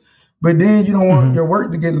page. But then you don't want your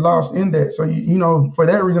work to get lost in that. So, for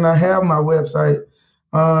that reason, I have my website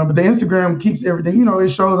But the Instagram keeps everything. It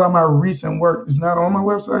shows all my recent work. It's not on my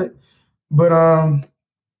website, but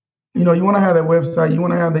you want to have that website. You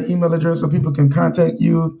want to have the email address so people can contact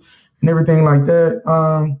you and everything like that.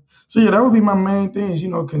 So yeah, that would be my main things.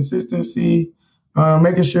 Consistency,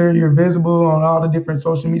 making sure you're visible on all the different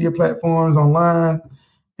social media platforms online,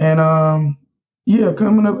 and yeah,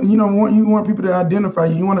 coming up. You want people to identify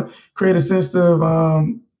you. You want to create a sense of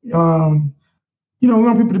we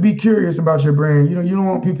want people to be curious about your brand. You don't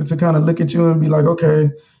want people to kind of look at you and be like, okay,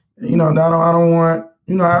 I don't want,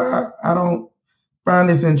 I don't find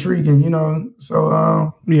this intriguing,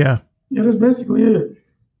 So yeah, that's basically it.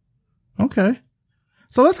 Okay.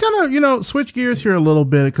 So let's kind of, switch gears here a little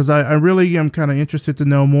bit, because I really am kind of interested to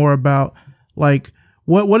know more about, like,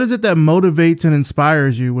 what is it that motivates and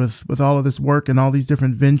inspires you with all of this work and all these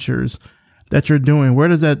different ventures that you're doing? Where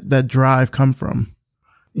does that drive come from?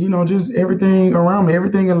 Just everything around me,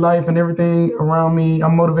 everything in life and everything around me.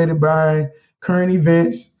 I'm motivated by current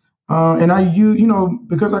events. And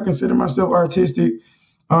because I consider myself artistic,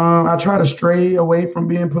 I try to stray away from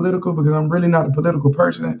being political because I'm really not a political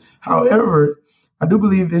person. However, I do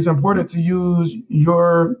believe it's important to use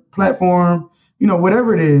your platform,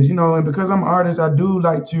 whatever it is, and because I'm an artist, I do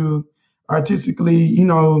like to artistically,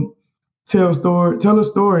 tell a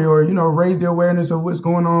story or, raise the awareness of what's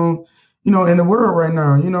going on, in the world right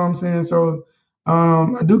now, you know what I'm saying? So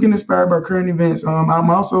I do get inspired by current events.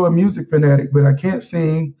 I'm also a music fanatic, but I can't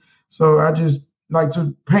sing. So I just like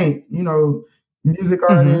to paint, music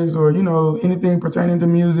artists or, anything pertaining to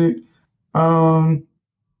music.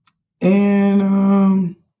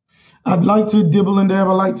 I'd like to dibble and dab.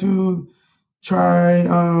 I like to try.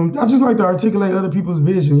 I just like to articulate other people's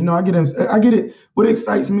vision. I get it. What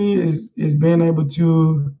excites me is being able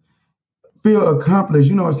to feel accomplished,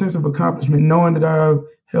 a sense of accomplishment, knowing that I've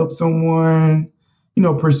helped someone,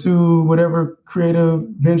 pursue whatever creative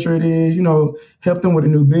venture it is, help them with a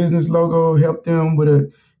new business logo, help them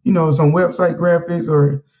with some website graphics,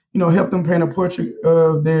 or, help them paint a portrait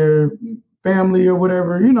of their family or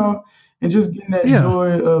whatever, and just getting that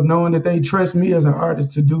joy of knowing that they trust me as an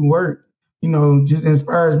artist to do work, just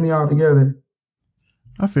inspires me altogether.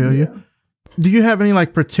 I feel you. Do you have any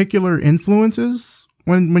like particular influences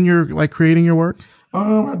when you're like creating your work?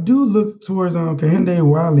 I do look towards Kehinde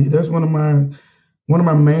Wiley. That's one of my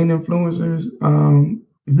main influencers.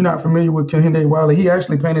 If you're not familiar with Kehinde Wiley, he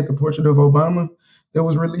actually painted the portrait of Obama that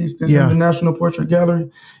was released in the National Portrait Gallery.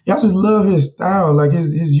 I just love his style, like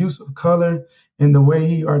his use of color and the way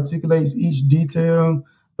he articulates each detail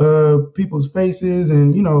of people's faces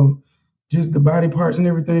and, just the body parts and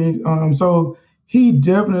everything. So he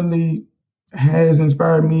definitely has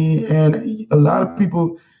inspired me, and a lot of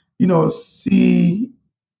people, see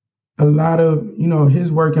a lot of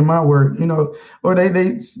his work and my work, or they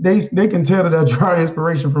can tell that I draw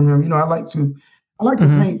inspiration from him. I like to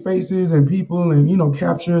paint faces and people, and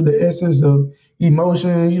capture the essence of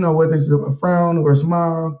emotion, whether it's a frown or a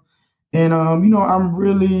smile, and I'm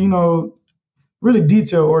really really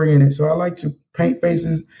detail oriented, so I like to paint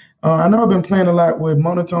faces. I know I've been playing a lot with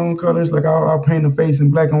monotone colors, like I'll paint a face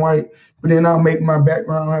in black and white, but then I'll make my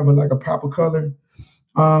background have a pop of color.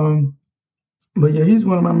 But yeah, he's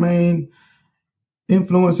one of my main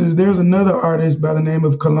influences. There's another artist by the name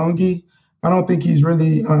of Kalongi. I don't think he's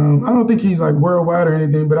really, I don't think he's like worldwide or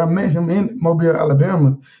anything, but I met him in Mobile,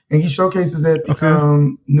 Alabama, and he showcases at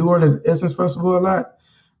the New Orleans Essence Festival a lot.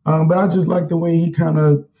 But I just like the way he kind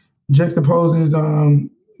of juxtaposes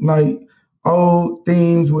like old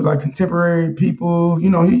themes with like contemporary people.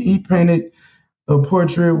 He painted a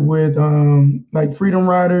portrait with like freedom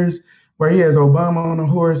riders, where he has Obama on a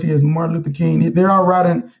horse, he has Martin Luther King. They're all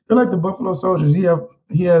riding. They're like the Buffalo Soldiers. He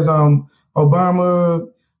has Obama.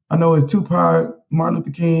 I know it's Tupac, Martin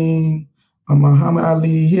Luther King, Muhammad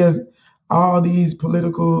Ali. He has all these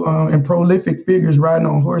political and prolific figures riding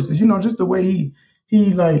on horses. Just the way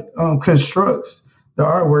he constructs the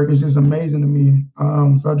artwork is just amazing to me.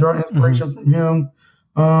 So I draw inspiration from him.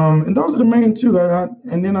 And those are the main two.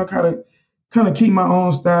 And then I kind of keep my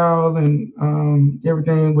own style and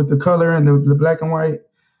everything with the color and the black and white.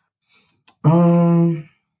 I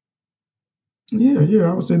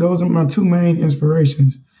would say those are my two main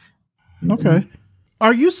inspirations. Okay.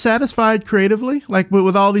 Are you satisfied creatively? Like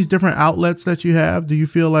with all these different outlets that you have, do you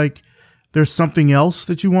feel like there's something else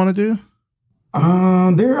that you want to do?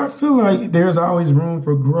 I feel like there's always room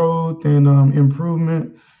for growth and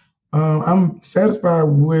improvement. I'm satisfied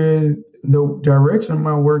with the direction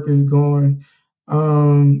my work is going.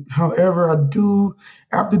 However, I do,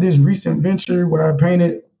 after this recent venture where I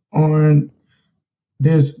painted on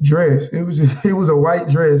this dress, it was a white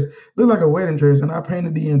dress, looked like a wedding dress, and I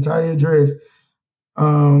painted the entire dress.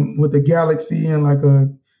 with a galaxy and like a,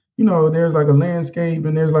 there's like a landscape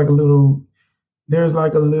and there's like a little deer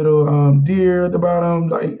at the bottom.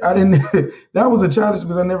 Like I didn't, that was a challenge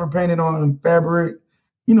because I never painted on fabric,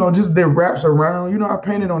 just that wraps around. I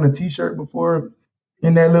painted on a t-shirt before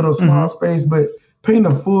in that little small space, but painting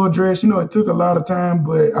a full dress, it took a lot of time,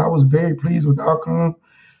 but I was very pleased with the outcome.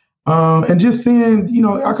 And just seeing,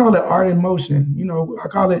 I call it art in motion. I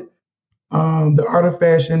call it the art of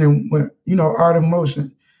fashion and, art of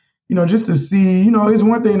motion. Just to see, it's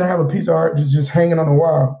one thing to have a piece of art that's just hanging on the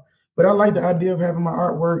wall. But I like the idea of having my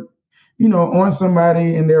artwork, on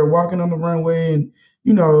somebody and they're walking on the runway and,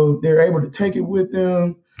 they're able to take it with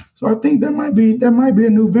them. So I think that might be a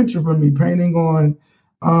new venture for me, painting on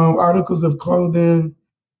articles of clothing,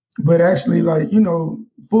 but actually like,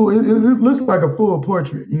 full, it looks like a full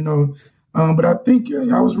portrait, but I think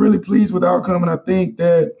I was really pleased with the outcome. And I think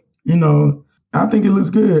that, I think it looks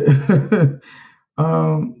good.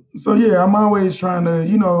 So yeah, I'm always trying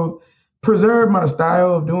to, preserve my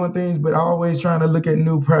style of doing things, but always trying to look at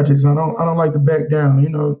new projects. I don't like to back down,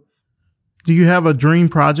 Do you have a dream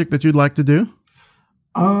project that you'd like to do?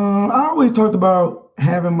 I always talked about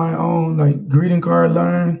having my own like greeting card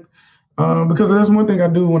line. Because that's one thing I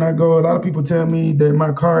do when I go. A lot of people tell me that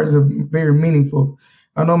my cards are very meaningful.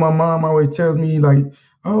 I know my mom always tells me like,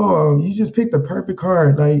 "Oh, you just picked the perfect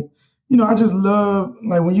card." Like, I just love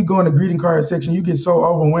like when you go in the greeting card section, you get so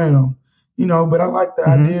overwhelmed. But I like the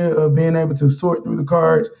idea of being able to sort through the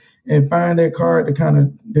cards and find that card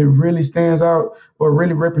that really stands out or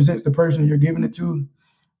really represents the person you're giving it to.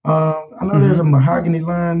 I know there's a mahogany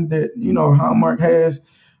line that Hallmark has,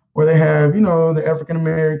 where they have, the African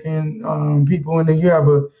American people, and then you have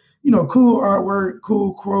a, cool artwork,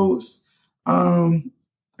 cool quotes. And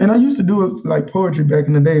I used to do it like poetry back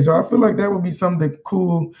in the day, so I feel like that would be something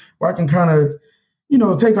cool where I can kind of,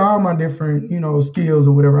 take all my different, skills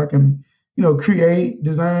or whatever. I can, create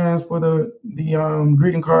designs for the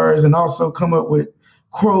greeting cards and also come up with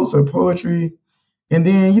quotes or poetry, and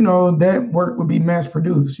then that work would be mass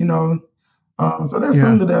produced. So that's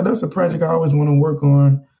something that's a project I always want to work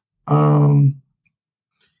on.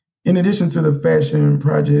 In addition to the fashion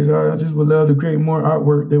projects, I just would love to create more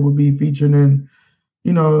artwork that would be featured in,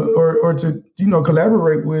 or to,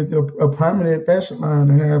 collaborate with a prominent fashion line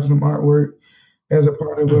and have some artwork as a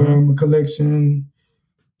part of a collection.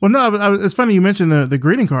 Well, no, it's funny you mentioned the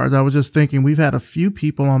greeting cards. I was just thinking we've had a few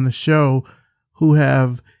people on the show who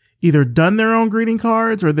have either done their own greeting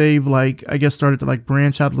cards or they've started to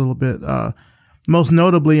branch out a little bit. Most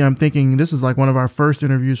notably, I'm thinking this is like one of our first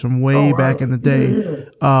interviews from way back in the day.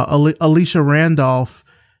 Yeah. Alicia Randolph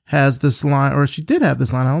has this line, or she did have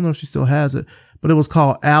this line. I don't know if she still has it, but it was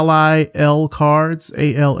called Ally L Cards,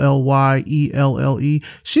 ALLYELLE.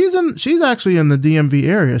 She's actually in the DMV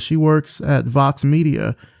area. She works at Vox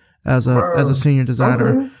Media as a senior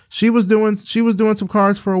designer. Okay. She was doing some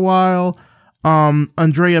cards for a while.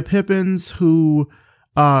 Andrea Pippins, who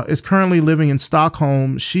is currently living in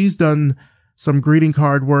Stockholm, she's done some greeting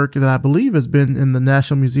card work that I believe has been in the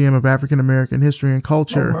National Museum of African American History and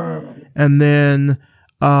Culture. Oh, wow. And then,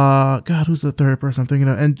 who's the third person I'm thinking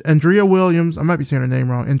of? Andrea Williams. I might be saying her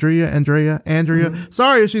name wrong. Andrea. Mm-hmm.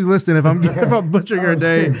 Sorry if she's listening, if I'm butchering her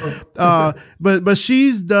name. But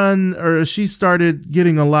she started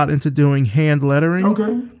getting a lot into doing hand lettering.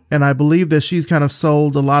 Okay. And I believe that she's kind of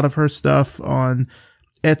sold a lot of her stuff on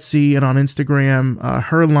Etsy and on Instagram.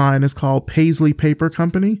 Her line is called Paisley Paper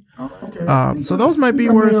Company. Oh, okay. So those might be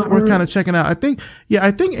worth kind of checking out. I think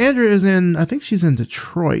Andrea she's in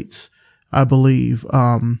Detroit, I believe.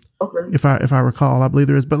 Okay. If I recall, I believe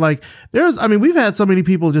there is. But we've had so many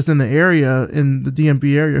people just in the area, in the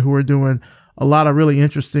DMV area, who are doing a lot of really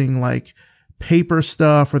interesting paper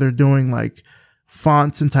stuff, or they're doing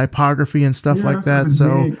fonts and typography and stuff like that.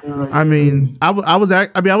 So, big, I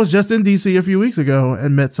was just in DC a few weeks ago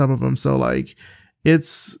and met some of them. So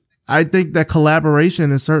I think that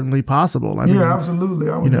collaboration is certainly possible. Absolutely.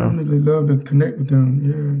 I would definitely love to connect with them.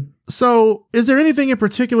 Yeah. So is there anything in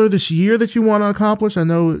particular this year that you want to accomplish? I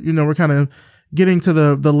know, we're kind of getting to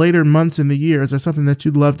the later months in the year. Is there something that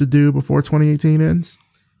you'd love to do before 2018 ends?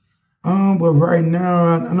 Well, right now,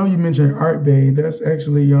 I know you mentioned Art Bay. That's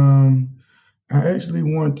actually, I actually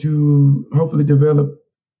want to hopefully develop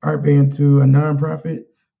Art Bay into a nonprofit.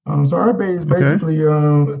 So Art Bay is basically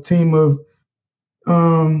a team of,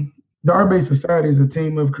 the Art Bay Society is a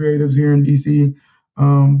team of creatives here in DC.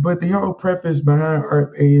 But the whole preface behind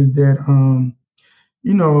Art Bay is that,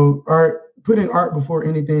 putting art before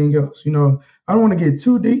anything else. I don't want to get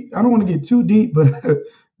too deep.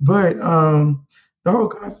 But the whole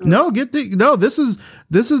concept. No, get deep. No, this is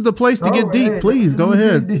the place to get deep. Please go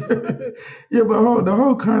ahead. Yeah, but the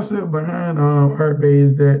whole concept behind Art Bay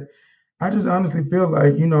is that I just honestly feel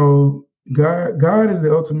like, God is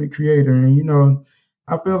the ultimate creator, and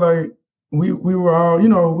I feel like we were all,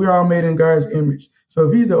 we're all made in God's image. So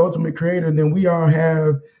if He's the ultimate creator, then we all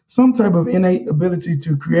have some type of innate ability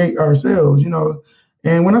to create ourselves,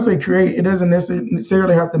 And when I say create, it doesn't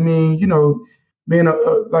necessarily have to mean, being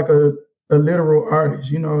a literal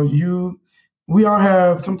artist. We all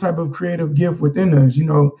have some type of creative gift within us.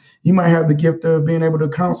 You might have the gift of being able to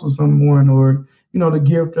counsel someone, or the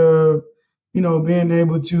gift of being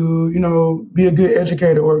able to be a good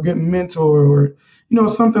educator or a good mentor, or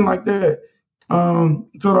something like that.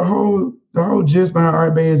 So the whole gist behind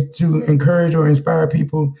Art Bay is to encourage or inspire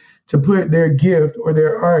people to put their gift or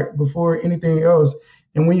their art before anything else.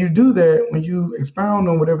 And when you do that, when you expound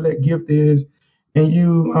on whatever that gift is, and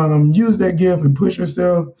you use that gift and push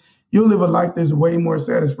yourself, you'll live a life that's way more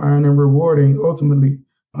satisfying and rewarding ultimately,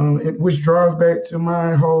 which draws back to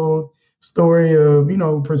my whole story of,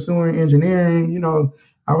 pursuing engineering.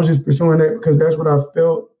 I was just pursuing that because that's what I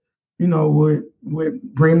felt, would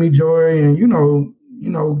bring me joy and,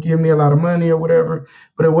 give me a lot of money or whatever.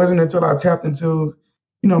 But it wasn't until I tapped into,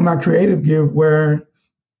 my creative gift where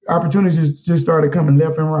opportunities just started coming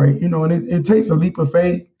left and right, and it takes a leap of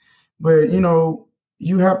faith, but,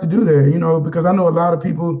 you have to do that, because I know a lot of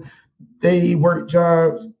people, they work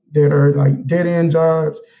jobs that are like dead end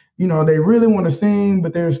jobs. They really want to sing,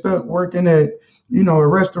 but they're stuck working at, a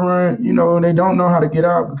restaurant, they don't know how to get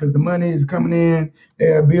out because the money is coming in, they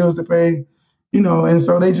have bills to pay, and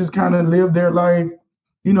so they just kind of live their life,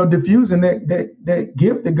 diffusing that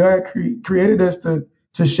gift that God created us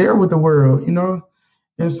to share with the world,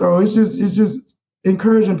 And so it's just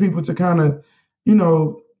encouraging people to kind of,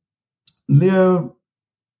 live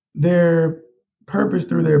their purpose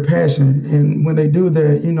through their passion. And when they do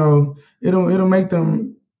that, it'll make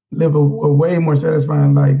them live a way more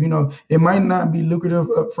satisfying life. It might not be lucrative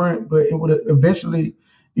up front, but it would eventually,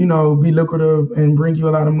 be lucrative and bring you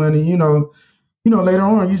a lot of money, later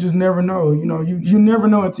on. You just never know, you never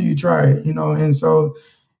know until you try it, And so,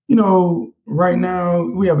 right now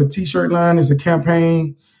we have a t-shirt line. It's a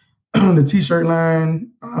campaign. The t-shirt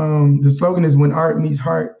line, the slogan is "When Art Meets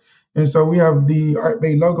Heart." And so we have the Art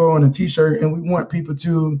Bay logo on a t-shirt, and we want people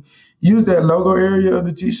to use that logo area of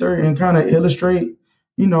the t-shirt and kind of illustrate,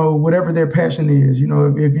 whatever their passion is.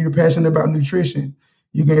 If you're passionate about nutrition,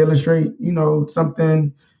 you can illustrate,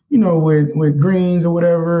 something, with greens or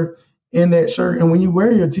whatever in that shirt. And when you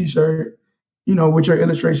wear your t-shirt, with your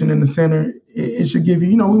illustration in the center, it should give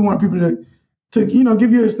you, we want people to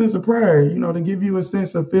give you a sense of pride, to give you a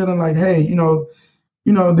sense of feeling like, hey,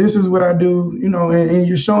 this is what I do, and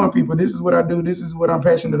you're showing people this is what I do, this is what I'm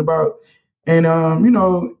passionate about. And,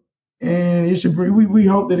 and it should bring, we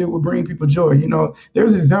hope that it will bring people joy.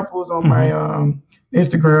 There's examples on my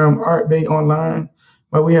Instagram, Art Bay Online,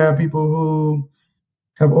 where we have people who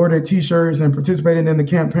have ordered t-shirts and participated in the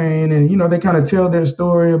campaign. And, they kind of tell their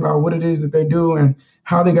story about what it is that they do and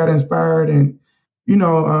how they got inspired. And,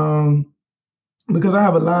 because I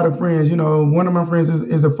have a lot of friends, one of my friends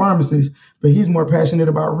is a pharmacist, but he's more passionate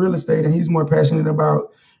about real estate and he's more passionate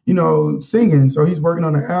about, singing. So he's working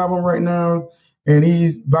on an album right now and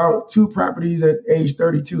he's bought 2 properties at age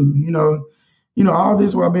 32, all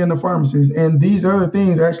this while being a pharmacist. And these other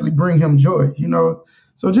things actually bring him joy,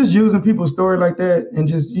 So just using people's story like that and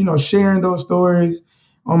just, sharing those stories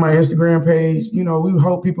on my Instagram page, we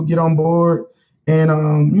hope people get on board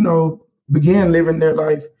and, begin living their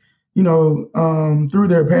life, through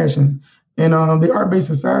their passion. And the Art Bay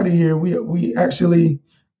Society here, we actually,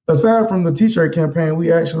 aside from the t-shirt campaign,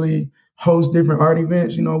 we actually host different art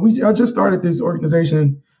events. I just started this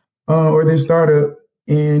organization or this startup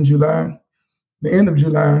in July, the end of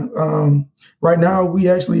July. Right now, we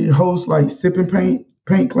actually host like sip and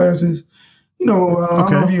paint classes. I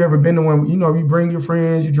don't know if you've ever been to one. You bring your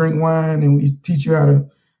friends, you drink wine, and we teach you how to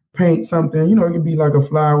paint something. It could be like a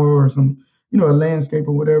flower or some, a landscape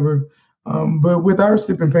or whatever. But with our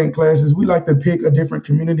sip and paint classes, we like to pick a different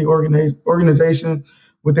community organization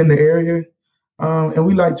within the area. And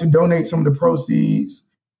we like to donate some of the proceeds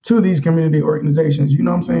to these community organizations. You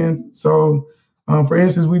know what I'm saying? So, for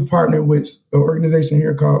instance, we've partnered with an organization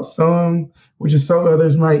here called SOME, which is So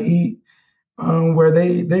Others Might Eat, where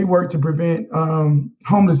they work to prevent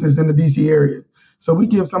homelessness in the DC area. So we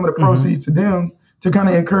give some of the proceeds to them to kind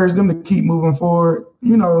of encourage them to keep moving forward,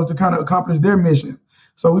 to kind of accomplish their mission.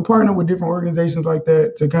 So we partner with different organizations like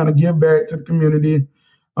that to kind of give back to the community.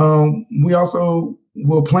 We also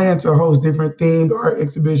will plan to host different themed art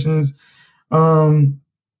exhibitions.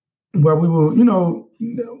 where we will,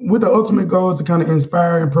 with the ultimate goal to kind of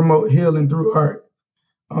inspire and promote healing through art.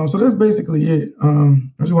 So that's basically it. I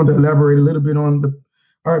just wanted to elaborate a little bit on the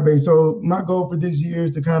art base. So my goal for this year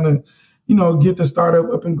is to kind of, get the startup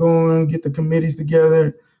up and going, get the committees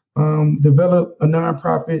together, develop a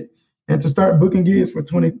nonprofit, and to start booking gigs for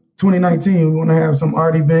 2019. We want to have some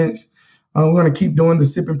art events. We're going to keep doing the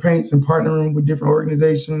sip and paints and partnering with different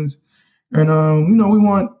organizations. And, we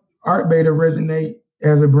want Art Bay to resonate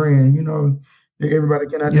as a brand, that everybody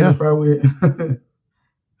can identify with.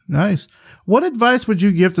 Nice. What advice would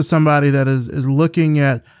you give to somebody that is looking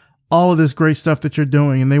at all of this great stuff that you're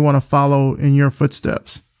doing and they want to follow in your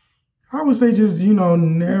footsteps? I would say just,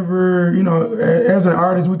 never, as an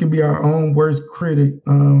artist, we can be our own worst critic.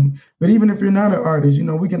 But even if you're not an artist,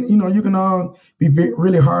 we can, you can all be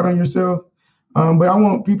really hard on yourself. But I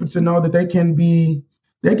want people to know that they can be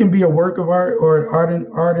a work of art or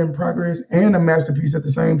art in progress and a masterpiece at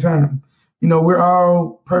the same time. We're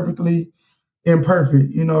all perfectly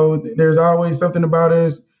imperfect. There's always something about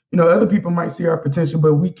us. Other people might see our potential,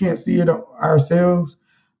 but we can't see it ourselves.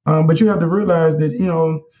 But you have to realize that,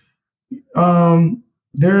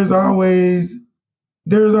 there's always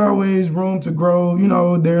room to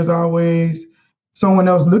grow. There's always someone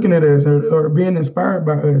else looking at us or being inspired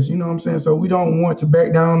by us. You know what I'm saying? So we don't want to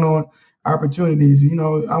back down on opportunities.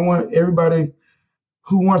 I want everybody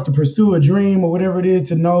who wants to pursue a dream or whatever it is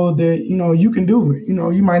to know that, you can do it.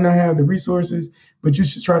 You might not have the resources, but you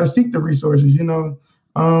should try to seek the resources,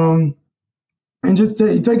 and just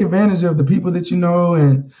take advantage of the people that you know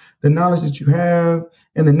and the knowledge that you have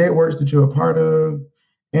and the networks that you're a part of,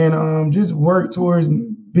 and just work towards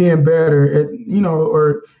being better at,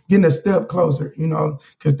 or getting a step closer,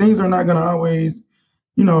 because things are not going to always,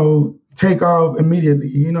 take off immediately.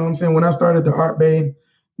 You know what I'm saying? When I started the Art Bay,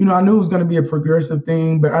 I knew it was going to be a progressive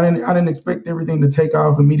thing, but I didn't expect everything to take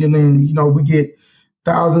off immediately. And, we get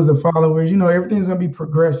thousands of followers, everything's going to be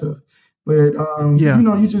progressive. But,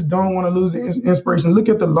 you just don't want to lose inspiration. Look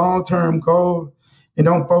at the long-term goal and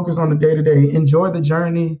don't focus on the day-to-day. Enjoy the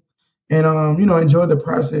journey and, enjoy the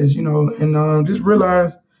process, and just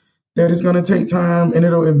realize that it's going to take time and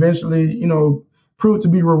it'll eventually, prove to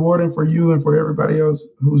be rewarding for you and for everybody else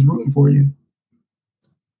who's rooting for you.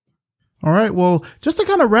 All right. Well, just to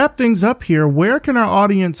kind of wrap things up here, where can our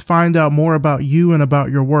audience find out more about you and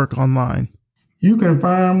about your work online? You can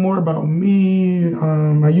find more about me.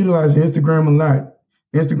 I utilize Instagram a lot.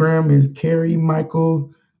 Instagram is Cary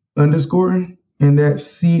Michael _, and that's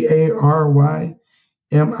CaryMichael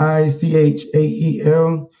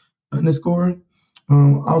 _.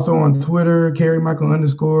 Also on Twitter, Cary Michael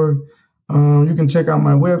 _. You can check out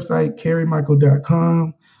my website,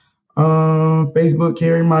 CaryMichael.com. Facebook,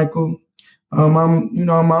 Cary Michael.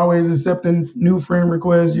 I'm always accepting new friend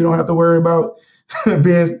requests. You don't have to worry about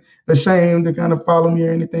being ashamed to kind of follow me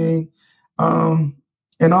or anything.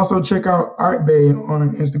 And also check out Art Bay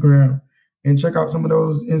on Instagram and check out some of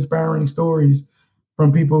those inspiring stories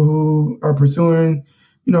from people who are pursuing,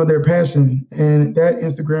 their passion. And that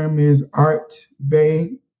Instagram is Art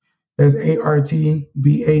Bay. That's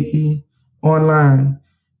ARTBAE online.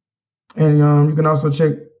 And you can also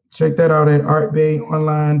check that out at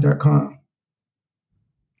artbayonline.com.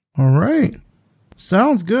 All right.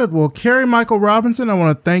 Sounds good. Well, Cary Michael Robinson, I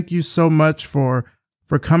want to thank you so much for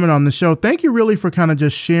coming on the show. Thank you really for kind of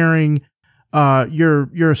just sharing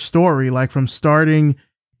your story, like from starting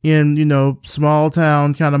in, small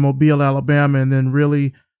town, kind of Mobile, Alabama, and then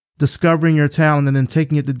really discovering your talent and then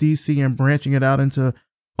taking it to DC and branching it out into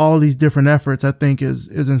all of these different efforts, I think is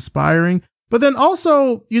inspiring. But then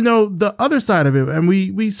also, the other side of it, and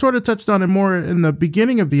we sort of touched on it more in the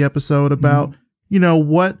beginning of the episode about,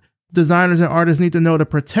 what designers and artists need to know to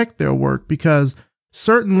protect their work, because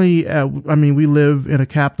certainly, we live in a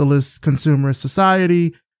capitalist consumerist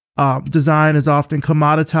society. Design is often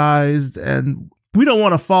commoditized, and we don't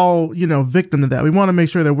want to fall, victim to that. We want to make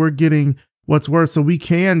sure that we're getting what's worth so we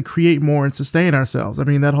can create more and sustain ourselves.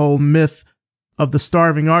 That whole myth of the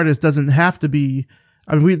starving artist doesn't have to be,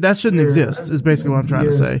 that shouldn't exist is basically what I'm trying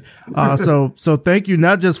to say. So thank you,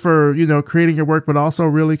 not just for, creating your work, but also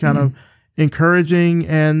really kind of encouraging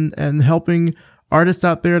and helping artists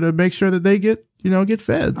out there to make sure that they get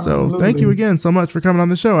fed. So Absolutely. Thank you again so much for coming on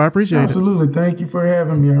the show. I appreciate it. Absolutely. Thank you for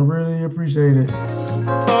having me. I really appreciate it.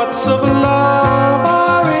 Thoughts of love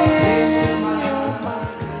are in your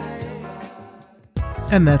mind.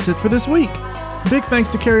 And that's it for this week. Big thanks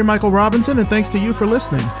to Cary Michael Robinson, and thanks to you for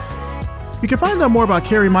listening. You can find out more about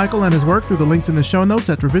Cary Michael and his work through the links in the show notes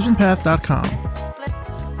at revisionpath.com.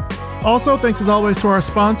 Also, thanks as always to our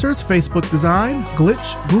sponsors, Facebook Design,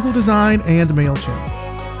 Glitch, Google Design, and MailChimp.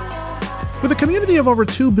 With a community of over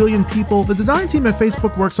 2 billion people, the design team at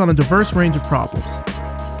Facebook works on a diverse range of problems.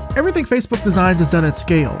 Everything Facebook designs is done at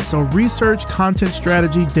scale, so research, content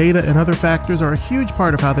strategy, data, and other factors are a huge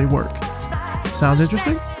part of how they work. Sound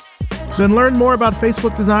interesting? Then learn more about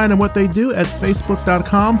Facebook design and what they do at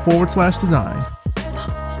facebook.com/design.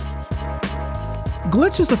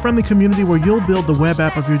 Glitch is a friendly community where you'll build the web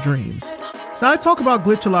app of your dreams. Now, I talk about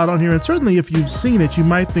Glitch a lot on here, and certainly if you've seen it, you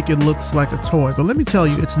might think it looks like a toy, but let me tell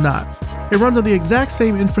you, it's not. It runs on the exact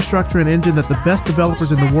same infrastructure and engine that the best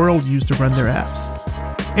developers in the world use to run their apps.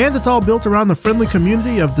 And it's all built around the friendly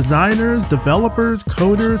community of designers, developers,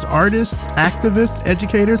 coders, artists, activists,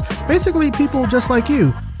 educators, basically people just like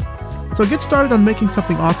you. So get started on making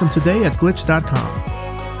something awesome today at glitch.com.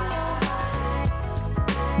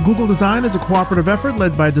 Google Design is a cooperative effort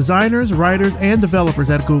led by designers, writers, and developers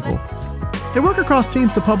at Google. They work across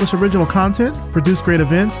teams to publish original content, produce great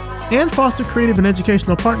events, and foster creative and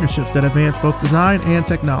educational partnerships that advance both design and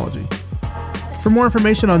technology. For more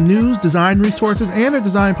information on news, design resources, and their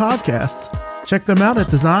design podcasts, check them out at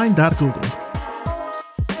design.google.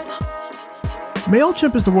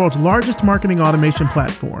 MailChimp is the world's largest marketing automation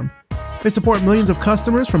platform. They support millions of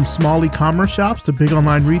customers from small e-commerce shops to big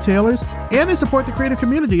online retailers, and they support the creative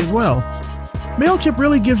community as well. MailChimp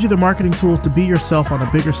really gives you the marketing tools to be yourself on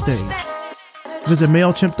a bigger stage. Visit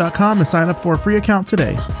MailChimp.com and sign up for a free account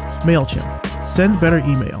today. MailChimp. Send better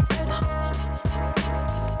email.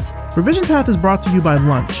 Revision Path is brought to you by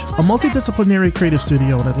Lunch, a multidisciplinary creative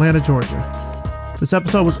studio in Atlanta, Georgia. This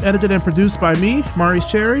episode was edited and produced by me, Maurice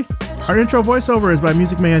Cary. Our intro voiceover is by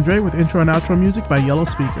Music Man Dre with intro and outro music by Yellow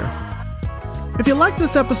Speaker. If you like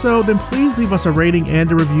this episode, then please leave us a rating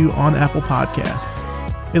and a review on Apple Podcasts.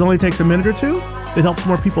 It only takes a minute or two. It helps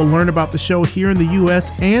more people learn about the show here in the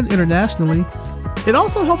US and internationally. It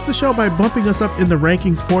also helps the show by bumping us up in the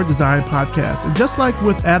rankings for design podcasts. And just like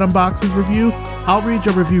with Adam Box's review, I'll read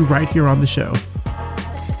your review right here on the show.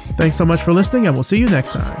 Thanks so much for listening, and we'll see you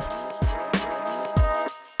next time.